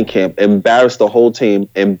to training camp, embarrass the whole team,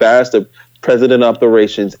 embarrass the president of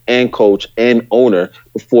operations and coach and owner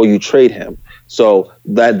before you trade him. So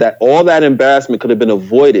that all that embarrassment could have been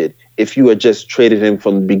avoided if you had just traded him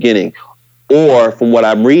from the beginning, or from what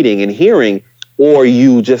I'm reading and hearing, or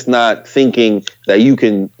you just not thinking that you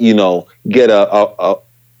can, get a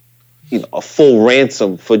full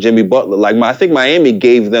ransom for Jimmy Butler. Like I think Miami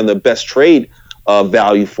gave them the best trade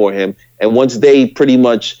value for him. And once they pretty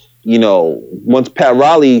much, once Pat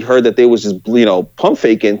Riley heard that they was just, pump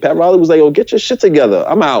faking, Pat Riley was like, "Oh, get your shit together.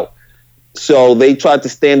 I'm out." So they tried to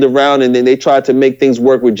stand around and then they tried to make things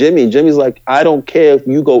work with Jimmy. And Jimmy's like, "I don't care if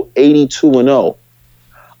you go 82-0.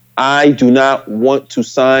 I do not want to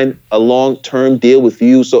sign a long-term deal with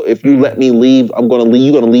you. So if you let me leave, I'm going to leave.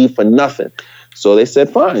 You're going to leave for nothing." So they said,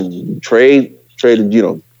 "Fine, traded,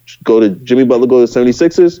 go to Jimmy Butler, go to the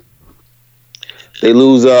 76ers. They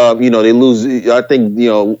lose, I think,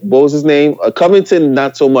 what was his name? Covington,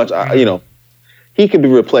 not so much. He could be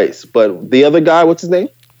replaced. But the other guy, what's his name?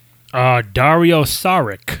 Dario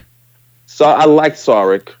Saric. So I liked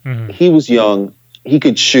Saric. Mm-hmm. He was young. He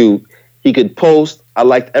could shoot. He could post. I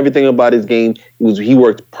liked everything about his game. He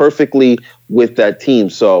worked perfectly with that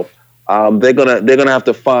team. So they're gonna have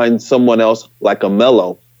to find someone else like a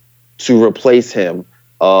Melo to replace him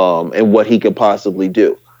and what he could possibly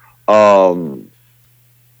do.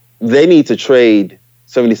 They need to trade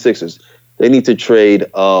 76ers. They need to trade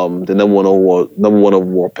the number one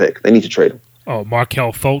overall pick. They need to trade him. Oh,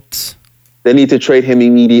 Markelle Fultz. They need to trade him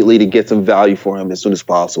immediately to get some value for him as soon as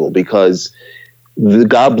possible because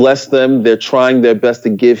God bless them. They're trying their best to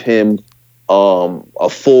give him a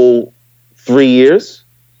full 3 years.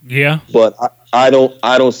 Yeah, but I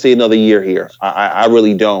don't see another year here. I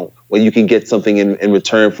really don't. When you can get something in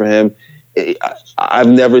return for him, I've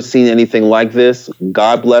never seen anything like this.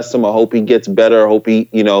 God bless him. I hope he gets better. I hope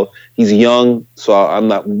he's young, so I'm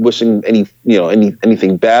not wishing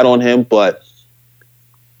anything bad on him. But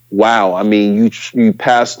wow, I mean, you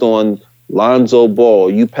passed on Lonzo Ball,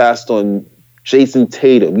 you passed on Jason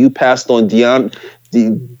Tatum, you passed on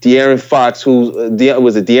De'Aaron Fox.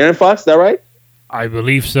 Was it De'Aaron Fox? Is that right? I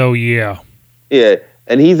believe so. Yeah. Yeah,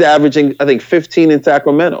 and he's averaging, I think, 15 in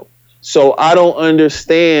Sacramento. So I don't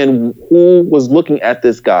understand who was looking at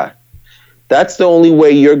this guy. That's the only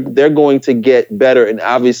way they're going to get better and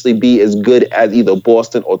obviously be as good as either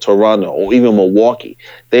Boston or Toronto or even Milwaukee.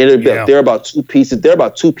 They're about 2 pieces. They're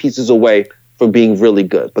about 2 pieces away from being really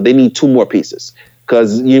good, but they need 2 more pieces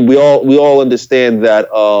because we all understand that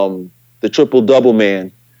the triple double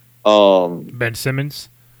man, Ben Simmons.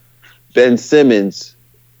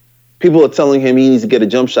 People are telling him he needs to get a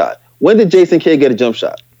jump shot. When did Jason Kidd get a jump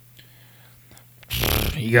shot?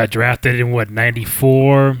 He got drafted in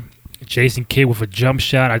 94. Jason Kidd with a jump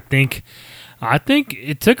shot. I think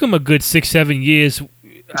it took him a good 6-7 years.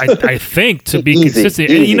 I think to be consistent.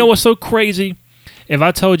 Easy. And you know what's so crazy? If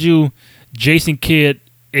I told you Jason Kidd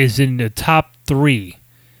is in the top 3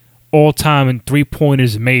 all time in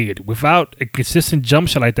 3-pointers made without a consistent jump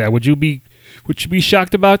shot like that, would you be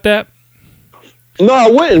shocked about that? No, I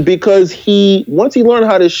wouldn't because once he learned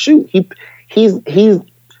how to shoot, he's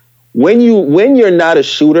when you're not a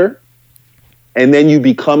shooter and then you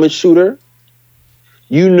become a shooter,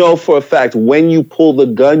 you know for a fact when you pull the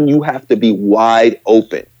gun, you have to be wide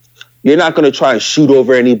open. You're not going to try and shoot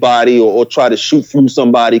over anybody or try to shoot through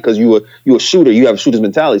somebody because you're a shooter. You have a shooter's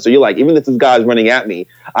mentality. So you're like, even if this guy's running at me,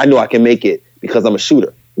 I know I can make it because I'm a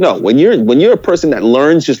shooter. No, when you're a person that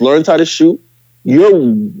learns how to shoot, you're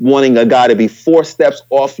wanting a guy to be 4 steps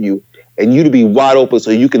off you and you to be wide open so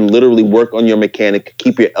you can literally work on your mechanic,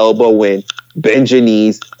 keep your elbow in, bend your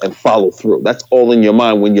knees, and follow through. That's all in your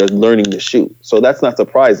mind when you're learning to shoot. So that's not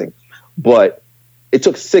surprising. But it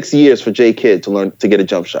took 6 years for J. Kidd to learn to get a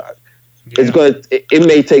jump shot. Yeah. It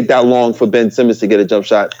may take that long for Ben Simmons to get a jump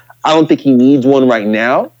shot. I don't think he needs one right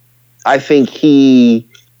now. I think he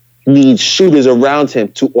needs shooters around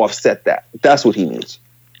him to offset that. That's what he needs.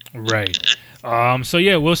 Right. So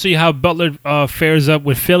yeah, we'll see how Butler fares up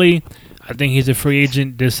with Philly. I think he's a free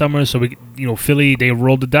agent this summer, so Philly, they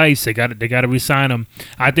rolled the dice. They got to re-sign him.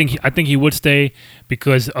 I think he would stay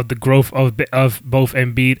because of the growth of both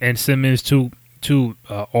Embiid and Simmons, two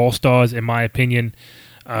all-stars in my opinion.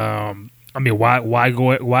 I mean, why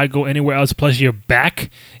go anywhere else? Plus, you're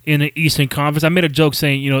back in the Eastern Conference. I made a joke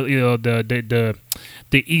saying, the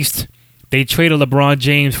East, they traded LeBron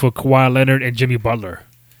James for Kawhi Leonard and Jimmy Butler.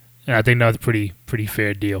 And I think that's a pretty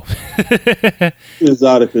fair deal. It's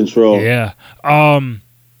out of control. Yeah.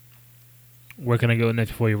 Where can I go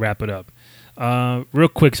next before you wrap it up? Real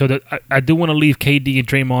quick, so I do want to leave KD and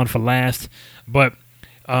Draymond for last, but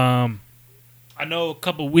I know a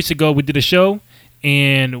couple of weeks ago we did a show,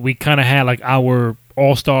 and we kind of had like our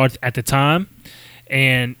All-Stars at the time.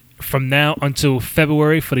 And from now until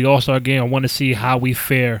February for the All-Star game, I want to see how we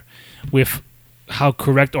fare with how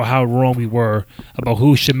correct or how wrong we were about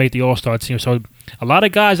who should make the All-Star team. So a lot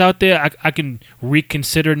of guys out there I can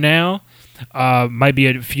reconsider now. Might be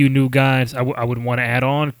a few new guys I would want to add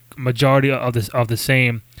on. Majority of the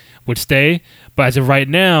same would stay. But as of right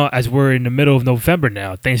now, as we're in the middle of November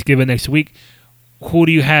now, Thanksgiving next week, who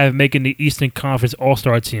do you have making the Eastern Conference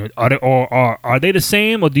All-Star team? Are they the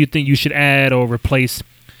same, or do you think you should add or replace,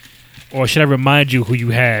 or should I remind you who you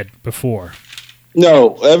had before?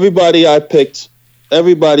 No, everybody I picked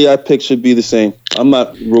should be the same. I'm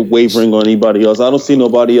not wavering on anybody else. I don't see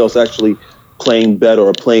nobody else actually playing better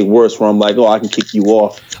or playing worse where I'm like, oh, I can kick you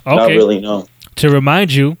off. Okay. Not really, no. To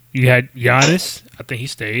remind you, you had Giannis. I think he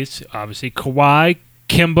stays, obviously. Kawhi,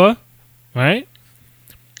 Kemba, right?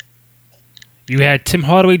 You had Tim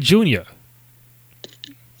Hardaway Jr. You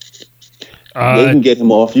can get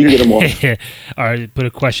him off. All right, put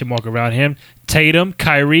a question mark around him. Tatum,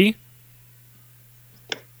 Kyrie.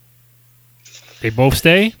 They both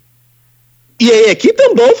stay? Yeah, keep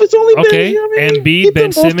them both. It's only okay. Embiid,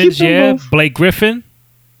 Ben Simmons, Blake Griffin.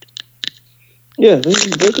 Yeah,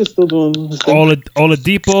 they're just still doing this thing.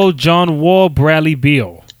 Oladipo, John Wall, Bradley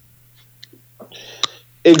Beal.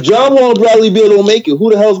 If John Wall and Bradley Beal don't make it,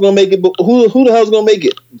 who the hell's gonna make it? Who the hell's gonna make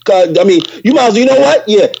it? I mean, you might as well. You know what?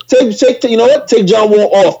 Yeah, take. You know what? Take John Wall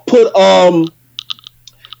off.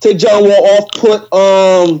 Take John Wall off. Put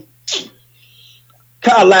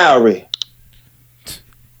Kyle Lowry.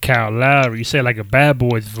 Kyle Lowry. You say like a bad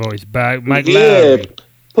boy's voice. Mike Yeah, Lowry.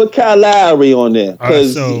 put Kyle Lowry on there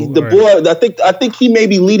because boy. I think he may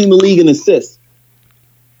be leading the league in assists.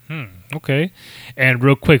 Okay. And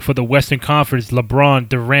real quick for the Western Conference, LeBron,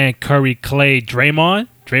 Durant, Curry, Clay, Draymond.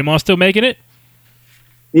 Draymond still making it?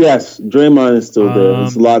 Yes, Draymond is still there.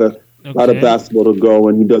 There's a lot of basketball to go,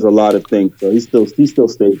 and he does a lot of things. So he still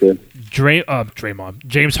stays there. Draymond,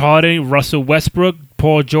 James Harden, Russell Westbrook,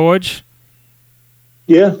 Paul George.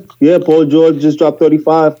 Yeah. Paul George just dropped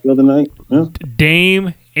 35 the other night. Yeah.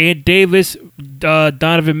 Dame, Ant Davis,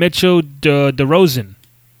 Donovan Mitchell, DeRozan.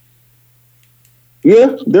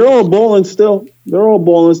 Yeah, they're all balling still.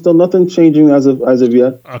 Nothing changing as of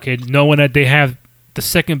yet. Okay, knowing that they have the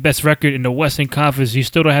second best record in the Western Conference, you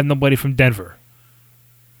still don't have nobody from Denver.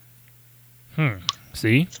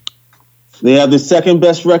 See? They have the second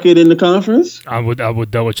best record in the conference? I would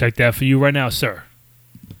double check that for you right now, sir.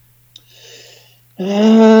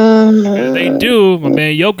 They do. My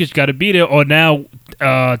man Jokic got to be there. Or now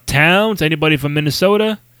Towns, anybody from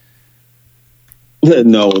Minnesota?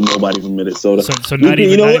 No, nobody from Minnesota. So not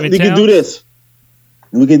even. You know what? We can do this.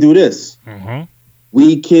 We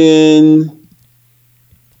can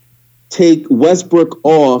take Westbrook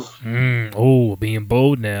off. Being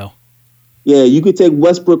bold now. Yeah, you could take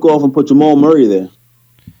Westbrook off and put Jamal Murray there.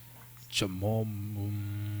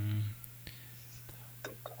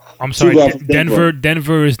 I'm sorry.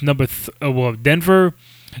 Denver is number. Denver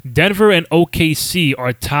and OKC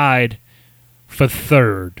are tied for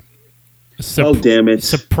third. Damn it!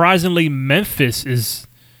 Surprisingly, Memphis is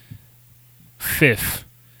fifth.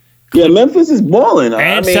 Yeah, Memphis is balling.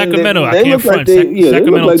 And Sacramento, I can't front. Sacramento they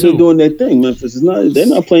look like they're doing their thing. Memphis is not. They're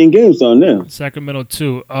not playing games down there. Sacramento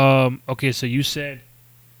too. Okay, so you said.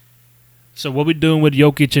 So what we doing with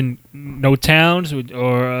Jokic and no Towns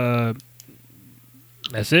or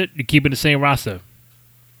that's it? You keeping the same roster?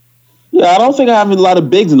 Yeah, I don't think I have a lot of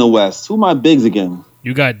bigs in the West. Who are my bigs again?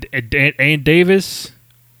 You got Ant Davis.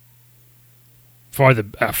 For the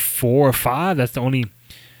 4 or 5, that's the only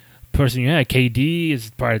person you had. KD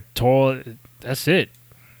is probably tall. That's it.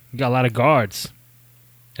 You got a lot of guards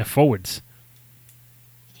and forwards.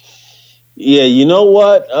 Yeah, you know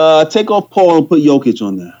what? Take off Paul and put Jokic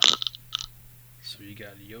on there. So you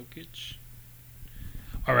got Jokic.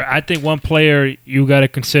 All right, I think one player you got to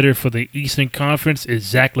consider for the Eastern Conference is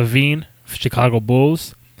Zach LaVine, Chicago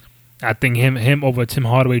Bulls. I think him over Tim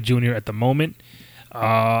Hardaway Jr. at the moment.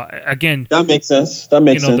 Again, that makes sense. sense.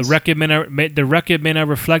 The record may not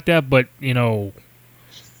reflect that, but him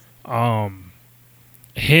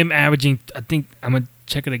averaging. I think I'm gonna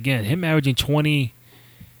check it again. Him averaging 20.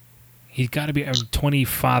 He's got to be averaging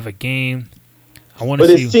 25 a game. I want to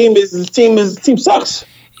see. His team sucks.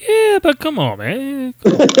 Yeah, but come on, man.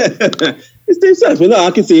 His team sucks. But no,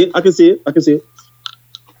 I can see it. I can see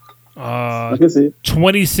it.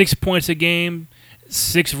 26 points a game.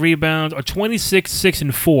 6 rebounds, or 26, 6,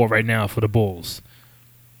 and 4 right now for the Bulls.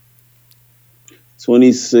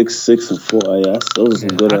 26, 6, and 4. Yes, those are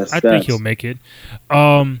some good ass stats. I think he'll make it.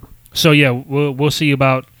 So yeah, we'll see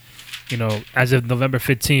about as of November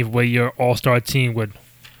 15th where your All-Star team would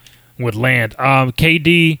land.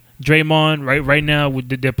 KD, Draymond, right now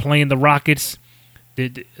they're playing the Rockets.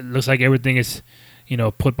 It looks like everything is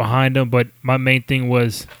put behind them. But my main thing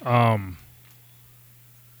was.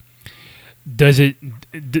 Does it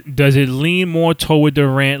lean more toward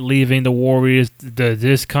Durant leaving the Warriors? Does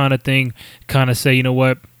this kind of thing kind of say, you know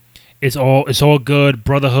what, it's all good,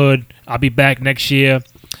 brotherhood, I'll be back next year?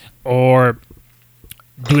 Or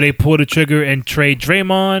do they pull the trigger and trade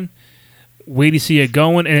Draymond? Where do you see it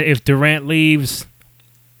going? And if Durant leaves,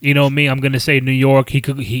 me, I'm gonna say New York. He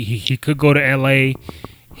could go to LA,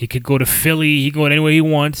 he could go to Philly, he can go anywhere he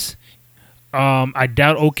wants. I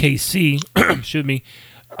doubt OKC. Excuse me.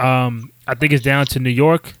 I think it's down to New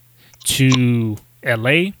York, to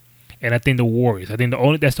LA, and I think the Warriors. I think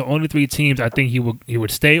that's the only 3 teams I think he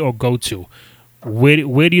would stay or go to.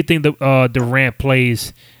 Where do you think the Durant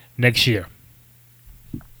plays next year?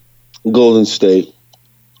 Golden State.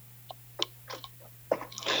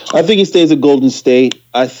 I think he stays at Golden State.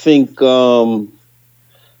 I think they.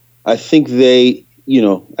 I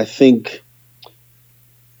think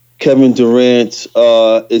Kevin Durant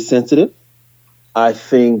is sensitive. I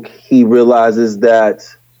think he realizes that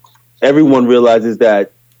everyone realizes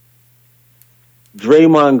that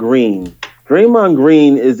Draymond Green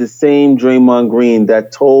is the same Draymond Green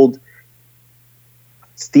that told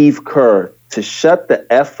Steve Kerr to shut the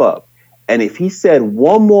F up. And if he said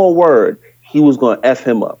one more word, he was going to F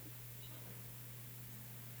him up.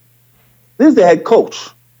 This is the head coach.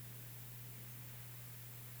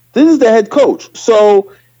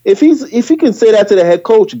 So if he can say that to the head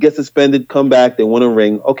coach, get suspended, come back, they win a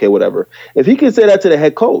ring, okay, whatever. If he can say that to the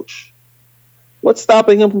head coach, what's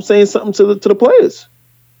stopping him from saying something to the players?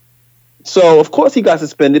 So of course he got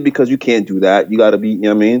suspended because you can't do that. You got to be, you know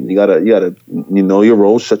what I mean? You got to know your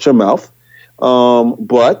role, shut your mouth.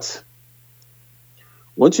 But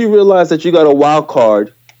once you realize that you got a wild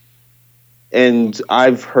card, and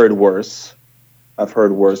I've heard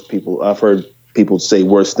people say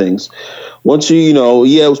worse things. Once it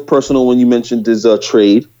was personal when you mentioned his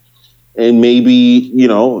trade, and maybe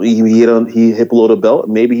he hit below the belt.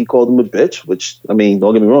 Maybe he called him a bitch, which, I mean,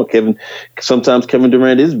 don't get me wrong, sometimes Kevin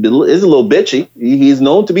Durant is a little bitchy. He's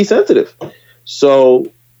known to be sensitive.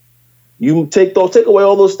 So you take away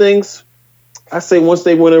all those things. I say once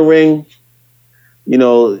they win a ring,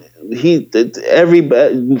 the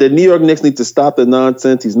New York Knicks need to stop the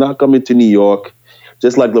nonsense. He's not coming to New York,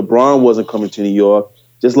 just like LeBron wasn't coming to New York,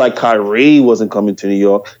 just like Kyrie wasn't coming to New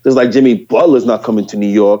York, just like Jimmy Butler's not coming to New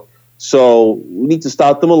York. So we need to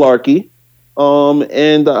stop the malarkey.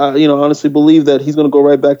 And honestly believe that he's going to go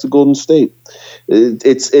right back to Golden State.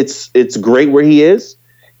 It's great where he is.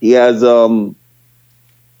 He has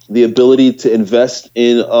the ability to invest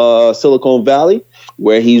in Silicon Valley,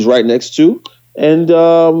 where he's right next to, and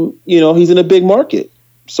he's in a big market,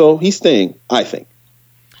 so he's staying, I think.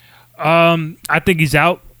 I think he's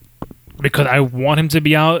out because I want him to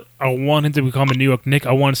be out. I want him to become a New York Knick.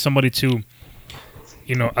 I want somebody to,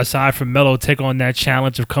 aside from Melo, take on that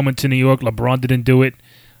challenge of coming to New York. LeBron didn't do it.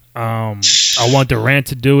 I want Durant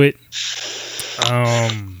to do it.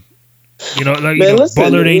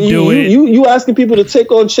 Butler didn't do it. You asking people to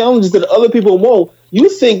take on challenges that other people won't. You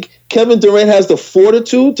think Kevin Durant has the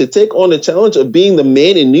fortitude to take on the challenge of being the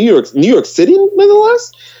man in New York City,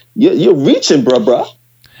 nonetheless? You're reaching, bruh.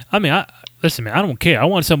 I mean, listen, man, I don't care. I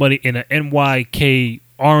want somebody in an NYK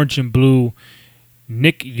orange and blue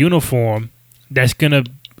Knick uniform that's gonna,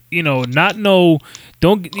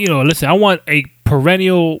 listen, I want a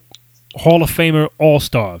perennial Hall of Famer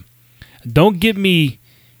All-Star. Don't give me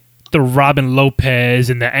the Robin Lopez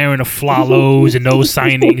and the Aaron Aflalos and those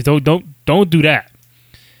signings. Don't do that.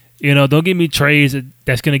 Don't give me trades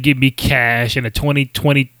that's gonna give me cash and a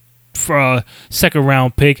 2020 for a second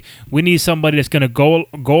round pick. We need somebody that's gonna go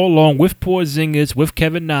along with Porzingis, with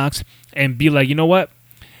Kevin Knox, and be like, you know what,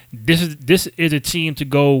 this is a team to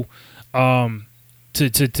go to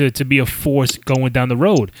be a force going down the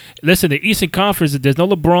road. Listen, the Eastern Conference, there's no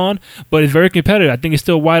LeBron, but it's very competitive. I think it's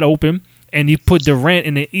still wide open. And you put Durant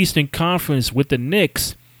in the Eastern Conference with the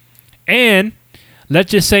Knicks, and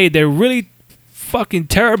let's just say they're really fucking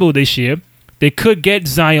terrible this year. They could get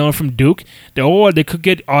Zion from Duke, or they could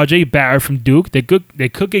get R.J. Barrett from Duke. They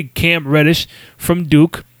could get Cam Reddish from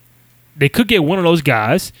Duke. They could get one of those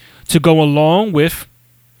guys to go along with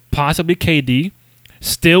possibly KD.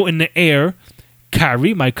 Still in the air,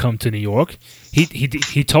 Kyrie might come to New York.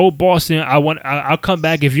 He told Boston, I'll come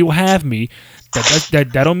back if you have me.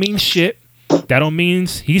 That don't mean shit. That don't mean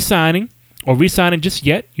he's signing or re-signing just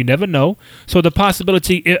yet. You never know. So the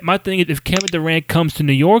possibility, my thing is, if Kevin Durant comes to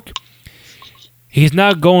New York, he's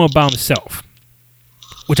not going by himself,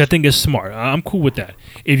 which I think is smart. I'm cool with that.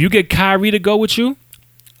 If you get Kyrie to go with you,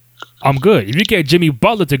 I'm good. If you get Jimmy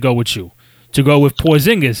Butler to go with you, to go with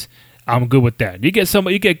Porzingis, I'm good with that. You get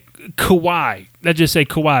Kawhi. Let's just say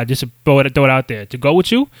Kawhi, just to throw it out there, to go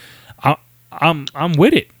with you, I'm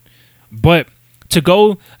with it. But to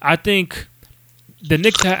go, I think the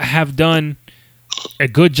Knicks have done a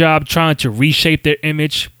good job trying to reshape their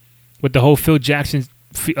image with the whole Phil Jackson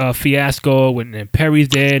fiasco, and Perry's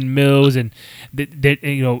there and Mills and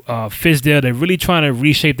Fizdale. They're really trying to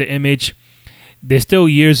reshape the image. They're still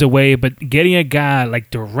years away, but getting a guy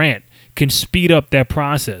like Durant can speed up that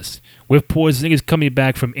process with Porzingis coming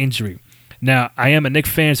back from injury. Now, I am a Knicks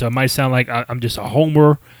fan, so it might sound like I'm just a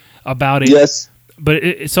homer about it. Yes.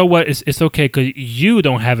 But so what? It's okay because you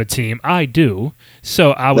don't have a team. I do.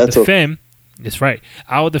 So I will defend. That's right.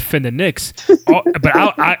 I will defend the Knicks. But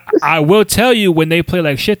I will tell you when they play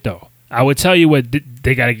like shit, though. I would tell you what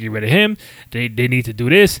they got to get rid of him. They need to do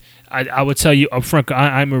this. I would tell you up front.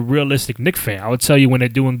 I'm a realistic Knicks fan. I would tell you when they're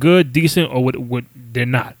doing good, decent, or what they're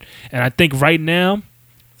not. And I think right now,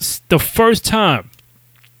 it's the first time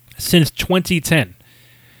since 2010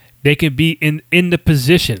 they can be in the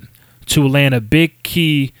position to land a big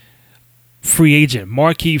key free agent,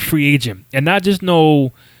 marquee free agent, and not just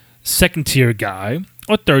no second-tier guy,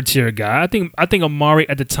 or third tier guy. I think Amari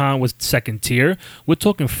at the time was second tier. We're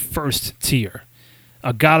talking first tier.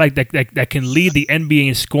 A guy like that can lead the NBA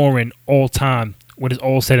in scoring all time when it's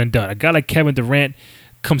all said and done. A guy like Kevin Durant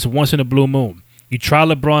comes once in a blue moon. You tried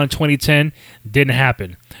LeBron in 2010, didn't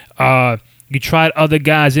happen. You tried other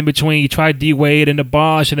guys in between. You tried D Wade and the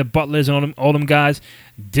Bosh and the Butlers and all them guys,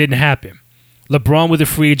 didn't happen. LeBron was a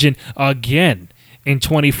free agent again in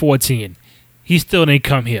 2014. He still didn't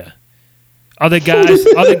come here. Other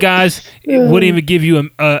guys wouldn't even give you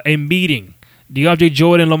a meeting. DeAndre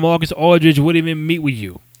Jordan, LaMarcus Aldridge wouldn't even meet with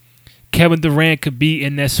you. Kevin Durant could be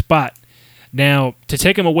in that spot. Now, to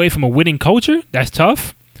take him away from a winning culture, that's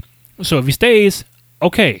tough. So if he stays,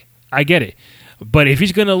 okay, I get it. But if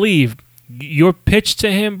he's going to leave, your pitch to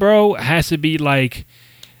him, bro, has to be like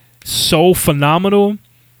so phenomenal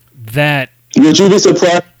that... Would you be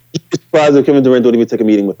surprised if Kevin Durant don't even take a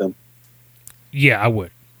meeting with them? Yeah, I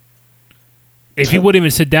would. If he wouldn't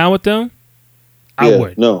even sit down with them, I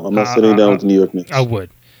would. No, I'm not sitting down with the New York Knicks. I would.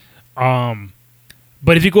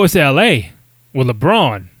 But if he goes to L.A. with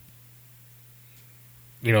LeBron,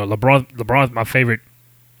 LeBron's my favorite,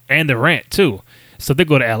 and Durant too. So they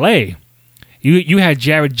go to L.A. You had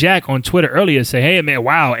Jared Jack on Twitter earlier say, "Hey man,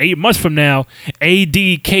 wow, 8 months from now, AD,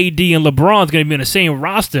 KD, and LeBron's gonna be on the same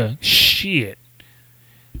roster." Shit.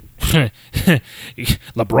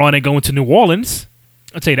 LeBron ain't going to New Orleans.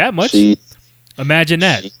 I'll tell you that much. Imagine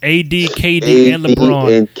that. AD, KD, and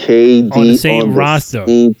LeBron and KD on the same roster.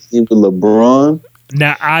 Same team with LeBron.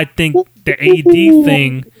 Now, I think the AD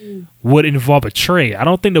thing would involve a trade. I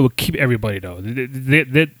don't think they would keep everybody, though.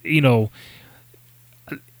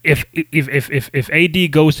 If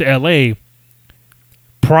AD goes to LA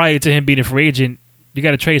prior to him being a free agent, you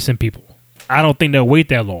got to trade some people. I don't think they'll wait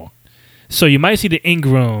that long. So you might see the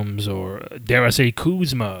Ingrams or, dare I say,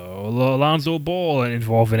 Kuzma or Alonzo Ball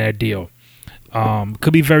involved in that deal.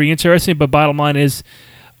 Could be very interesting, but bottom line is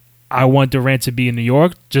I want Durant to be in New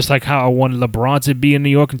York, just like how I wanted LeBron to be in New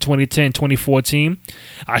York in 2010, 2014.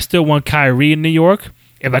 I still want Kyrie in New York.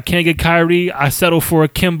 If I can't get Kyrie, I settle for a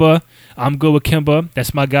Kemba. I'm good with Kemba.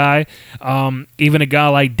 That's my guy. Even a guy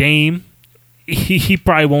like Dame, he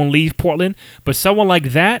probably won't leave Portland. But someone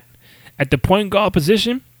like that at the point guard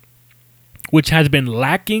position, which has been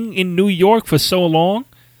lacking in New York for so long.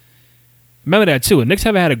 Remember that, too. The Knicks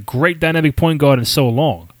haven't had a great dynamic point guard in so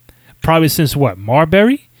long. Probably since,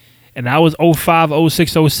 Marbury? And that was 05,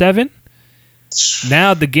 06, 07.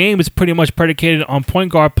 Now the game is pretty much predicated on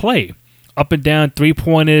point guard play. Up and down,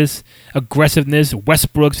 three-pointers, aggressiveness,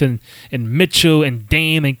 Westbrooks and Mitchell and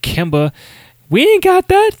Dame and Kemba. We ain't got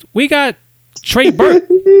that. We got Trey Burke.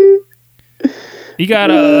 You got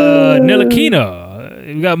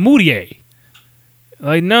Ntilikina. You got Moutier.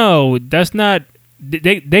 Like, no, that's not...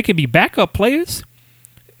 They could be backup players.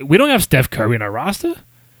 We don't have Steph Curry in our roster.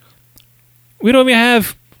 We don't even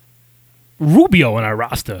have Rubio in our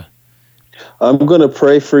roster. I'm going to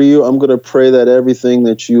pray for you. I'm going to pray that everything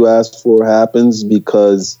that you asked for happens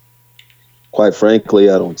because, quite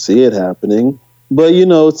frankly, I don't see it happening. But,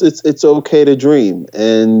 it's okay to dream.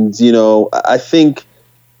 And, I think,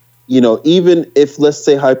 even if, let's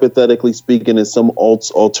say, hypothetically speaking, in some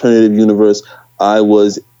alternative universe, I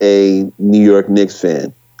was a New York Knicks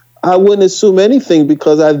fan, I wouldn't assume anything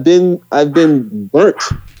because I've been burnt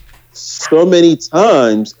so many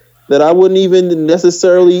times that I wouldn't even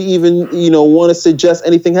necessarily want to suggest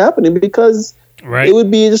anything happening because it would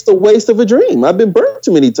be just a waste of a dream. I've been burnt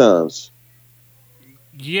too many times.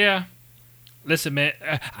 Yeah. Listen, man,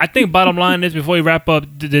 I think bottom line is before we wrap up,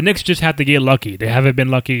 the Knicks just have to get lucky. They haven't been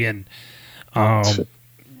lucky, and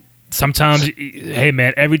sometimes, hey,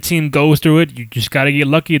 man, every team goes through it. You just got to get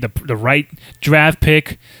lucky. The right draft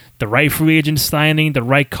pick, the right free agent signing, the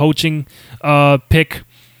right coaching pick,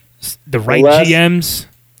 the right GMs.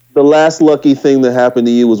 The last lucky thing that happened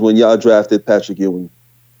to you was when y'all drafted Patrick Ewing.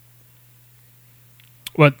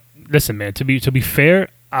 Well, listen, man, to be fair,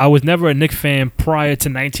 I was never a Knicks fan prior to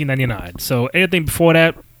 1999. So anything before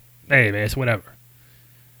that, hey, man, it's whatever.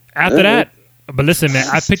 After that, but listen, man,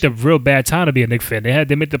 I picked a real bad time to be a Knicks fan.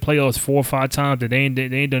 They made the playoffs 4 or 5 times, and they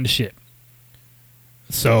ain't done the shit.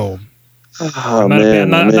 So I'm not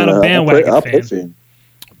a bandwagon fan.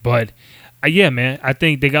 But yeah, man, I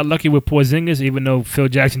think they got lucky with Porzingis, even though Phil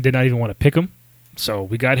Jackson did not even want to pick him. So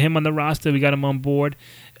we got him on the roster. We got him on board.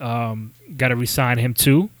 Got to re-sign him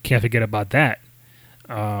too. Can't forget about that.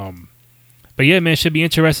 But yeah, man, should be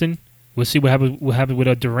interesting. We'll see what happens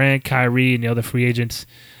with Durant, Kyrie, and the other free agents.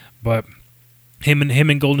 But him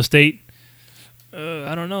and Golden State,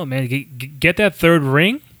 I don't know, man. Get that third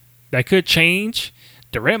ring. That could change.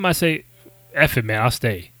 Durant might say, F it, man, I'll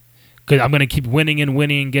stay. Because I'm going to keep winning and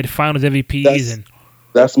winning, get finals MVPs.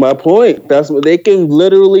 That's my point. That's what they can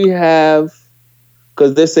literally have,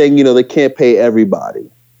 because they're saying, they can't pay everybody.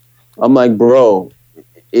 I'm like, bro,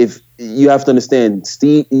 if you have to understand,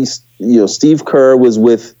 Steve Kerr was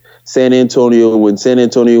with San Antonio when San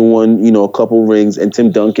Antonio won, a couple rings, and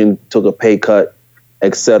Tim Duncan took a pay cut,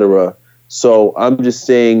 etc. So I'm just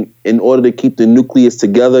saying, in order to keep the nucleus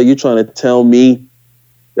together, you're trying to tell me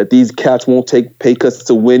that these cats won't take pay cuts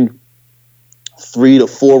to win 3 to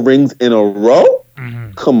 4 rings in a row?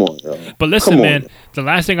 Mm-hmm. Come on, yo. But listen, man, the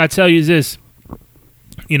last thing I tell you is this.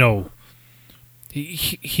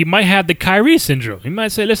 He might have the Kyrie syndrome. He might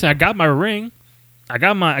say, "Listen, I got my ring.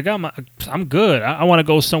 I'm good. I want to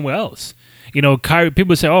go somewhere else." Kyrie.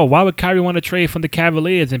 People say, "Oh, why would Kyrie want to trade from the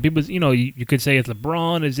Cavaliers?" And people, you could say it's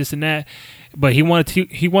LeBron, it's this and that, but he wanted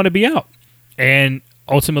to be out, and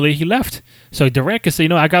ultimately he left. So Durant could say,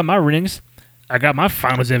 "I got my rings. I got my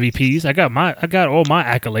Finals MVPs. I got all my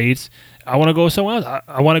accolades. I want to go somewhere else.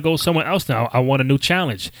 I want to go somewhere else now. I want a new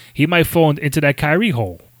challenge." He might fall into that Kyrie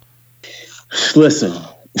hole. Listen.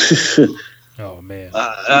 Oh man.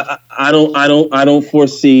 I don't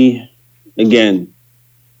foresee, again,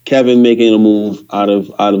 Kevin making a move out of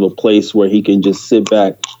a place where he can just sit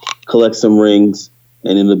back, collect some rings,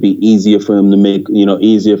 and it'll be easier for him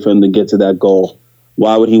to get to that goal.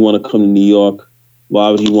 Why would he want to come to New York? Why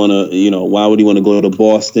would he want to go to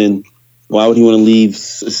Boston? Why would he want to leave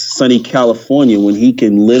sunny California when he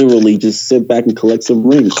can literally just sit back and collect some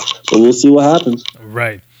rings? But we'll see what happens.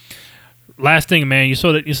 Right. Last thing, man. You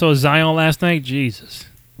saw Zion last night? Jesus.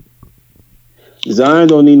 Zion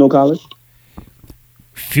don't need no college.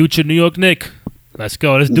 Future New York Knick. Let's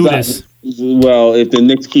go. Let's do this. Well, if the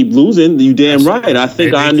Knicks keep losing, you damn right. I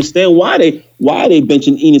think I understand why they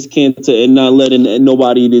benching Enes Kanter and not letting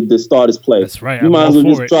nobody the starters play. That's right. You might as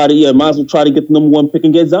well try to get the number 1 pick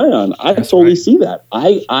and get Zion. I totally see that.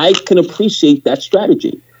 I can appreciate that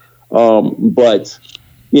strategy. But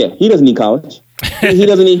yeah, he doesn't need college. He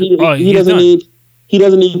doesn't need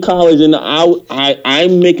college. And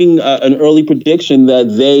I'm making an early prediction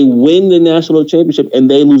that they win the national championship and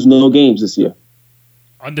they lose no games this year.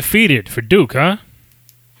 Undefeated for Duke, huh?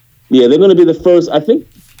 Yeah, they're going to be the first. I think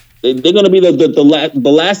they're going to be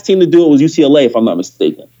the last team to do it was UCLA, if I'm not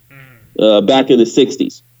mistaken, back in the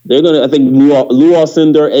 60s. They're going to, I think, Lou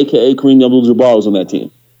Alcindor, a.k.a. Kareem Abdul-Jabbar, was on that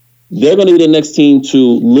team. They're going to be the next team to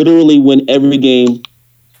literally win every game,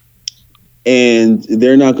 and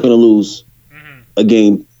they're not going to lose a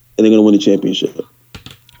game, and they're going to win the championship.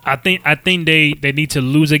 I think they need to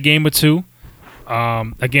lose a game or two.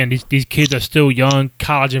 Again, these kids are still young,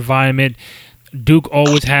 college environment. Duke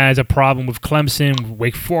always has a problem with Clemson,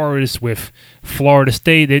 Wake Forest, with Florida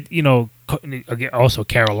State. Also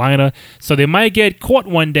Carolina. So they might get caught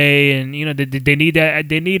one day, and they need that.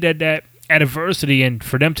 They need that adversity, and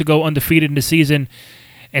for them to go undefeated in the season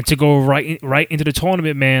and to go right into the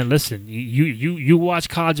tournament, man. Listen, you watch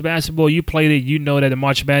college basketball, you played it, you know that the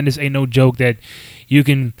March Madness ain't no joke. That you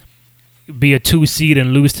can be a 2 seed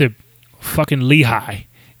and lose to fucking Lehigh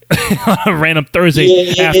on a random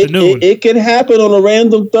Thursday afternoon. It can happen on a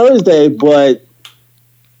random Thursday, but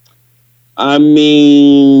I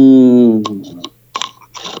mean,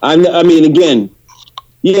 again,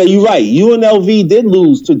 yeah, you're right. UNLV did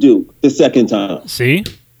lose to Duke the second time. See,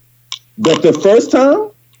 but the first time,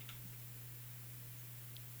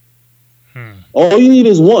 all you need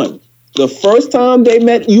is one. The first time they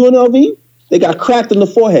met UNLV, they got cracked in the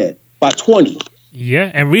forehead by 20.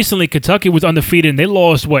 Yeah, and recently Kentucky was undefeated, and they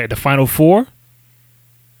lost the Final Four.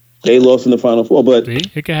 They lost in the Final Four, but see,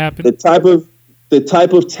 it can happen. The type of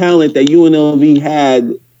talent that UNLV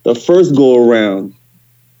had the first go around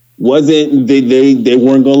wasn't they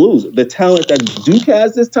weren't going to lose. The talent that Duke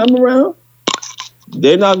has this time around,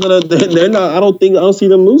 they're not. I don't see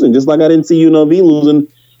them losing. Just like I didn't see UNLV losing.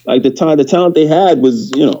 Like the talent they had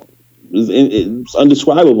was it's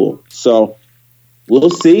undescribable. So.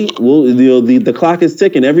 We'll see. The clock is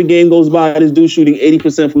ticking. Every game goes by, this dude shooting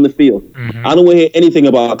 80% from the field. Mm-hmm. I don't want to hear anything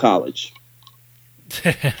about college.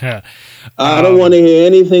 I don't want to hear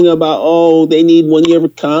anything about, they need 1 year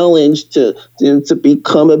of college to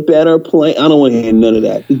become a better player. I don't want to hear none of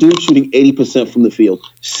that. The dude's shooting 80% from the field.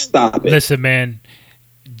 Stop it. Listen, man,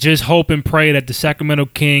 just hope and pray that the Sacramento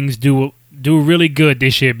Kings do really good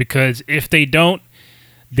this year, because if they don't,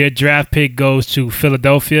 their draft pick goes to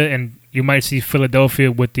Philadelphia, and you might see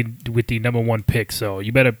Philadelphia with the number 1 pick. So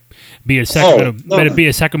you better be a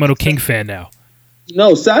Sacramento King fan now.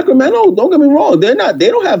 No, Sacramento, don't get me wrong. They're not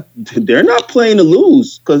playing to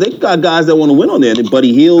lose, because they got guys that want to win on there.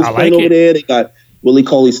 Buddy Hield's playing over there. They got Willie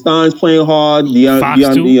Cauley-Stein's playing hard.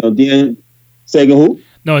 Saying who?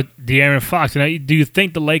 No, De'Aaron Fox. Now, do you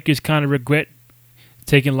think the Lakers kind of regret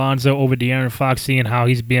taking Lonzo over De'Aaron Fox, seeing how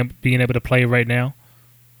he's being able to play right now?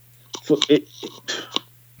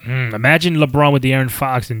 Imagine LeBron with De'Aaron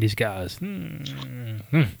Fox and these guys.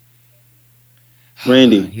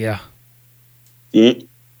 Randy. Yeah.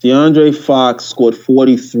 DeAndre Fox scored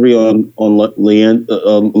 43 on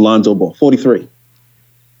Lonzo Ball. 43.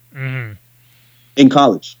 Mm-hmm. In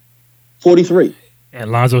college. 43.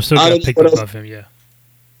 And Lonzo still got picked up above him, yeah.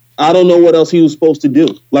 I don't know what else he was supposed to do.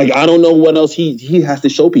 Like, I don't know what else he has to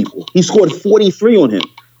show people. He scored 43 on him.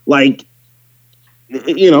 Like,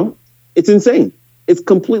 it's insane. It's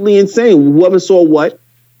completely insane. Whoever saw what,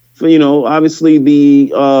 obviously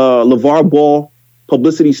the LeVar Ball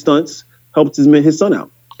publicity stunts helped his son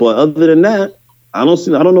out. But other than that, I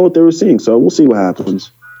don't know what they were seeing. So we'll see what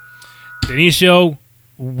happens. Denicio,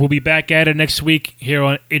 we'll be back at it next week here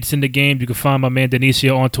on It's in the Game. You can find my man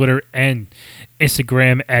Denicio on Twitter and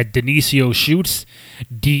Instagram at Denicio Shoots,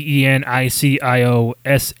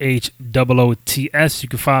 DENICIOSHOOTS. You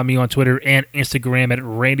can find me on Twitter and Instagram at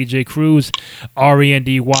Randy J. Cruz,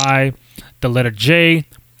 RENDY, the letter J,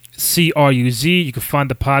 CRUZ. You can find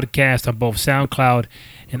the podcast on both SoundCloud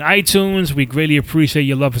and iTunes. We greatly appreciate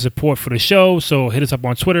your love and support for the show. So hit us up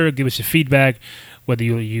on Twitter, give us your feedback, whether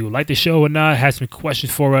you like the show or not, have some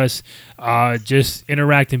questions for us. Just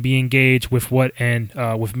interact and be engaged with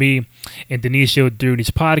with me and Denicio during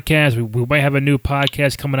these podcasts. We might have a new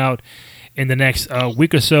podcast coming out in the next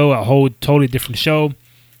week or so, a whole totally different show.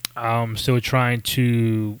 Still trying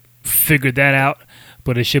to figure that out,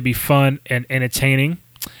 but it should be fun and entertaining.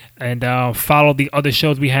 And follow the other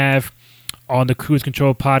shows we have on the Cruise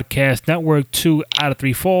Control Podcast Network, 2 out of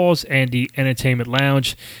 3 Falls, and the Entertainment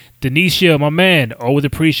Lounge. Denicio, my man, always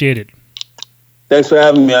appreciate it. Thanks for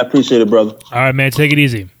having me. I appreciate it, brother. All right, man. Take it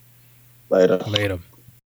easy. Later. Later.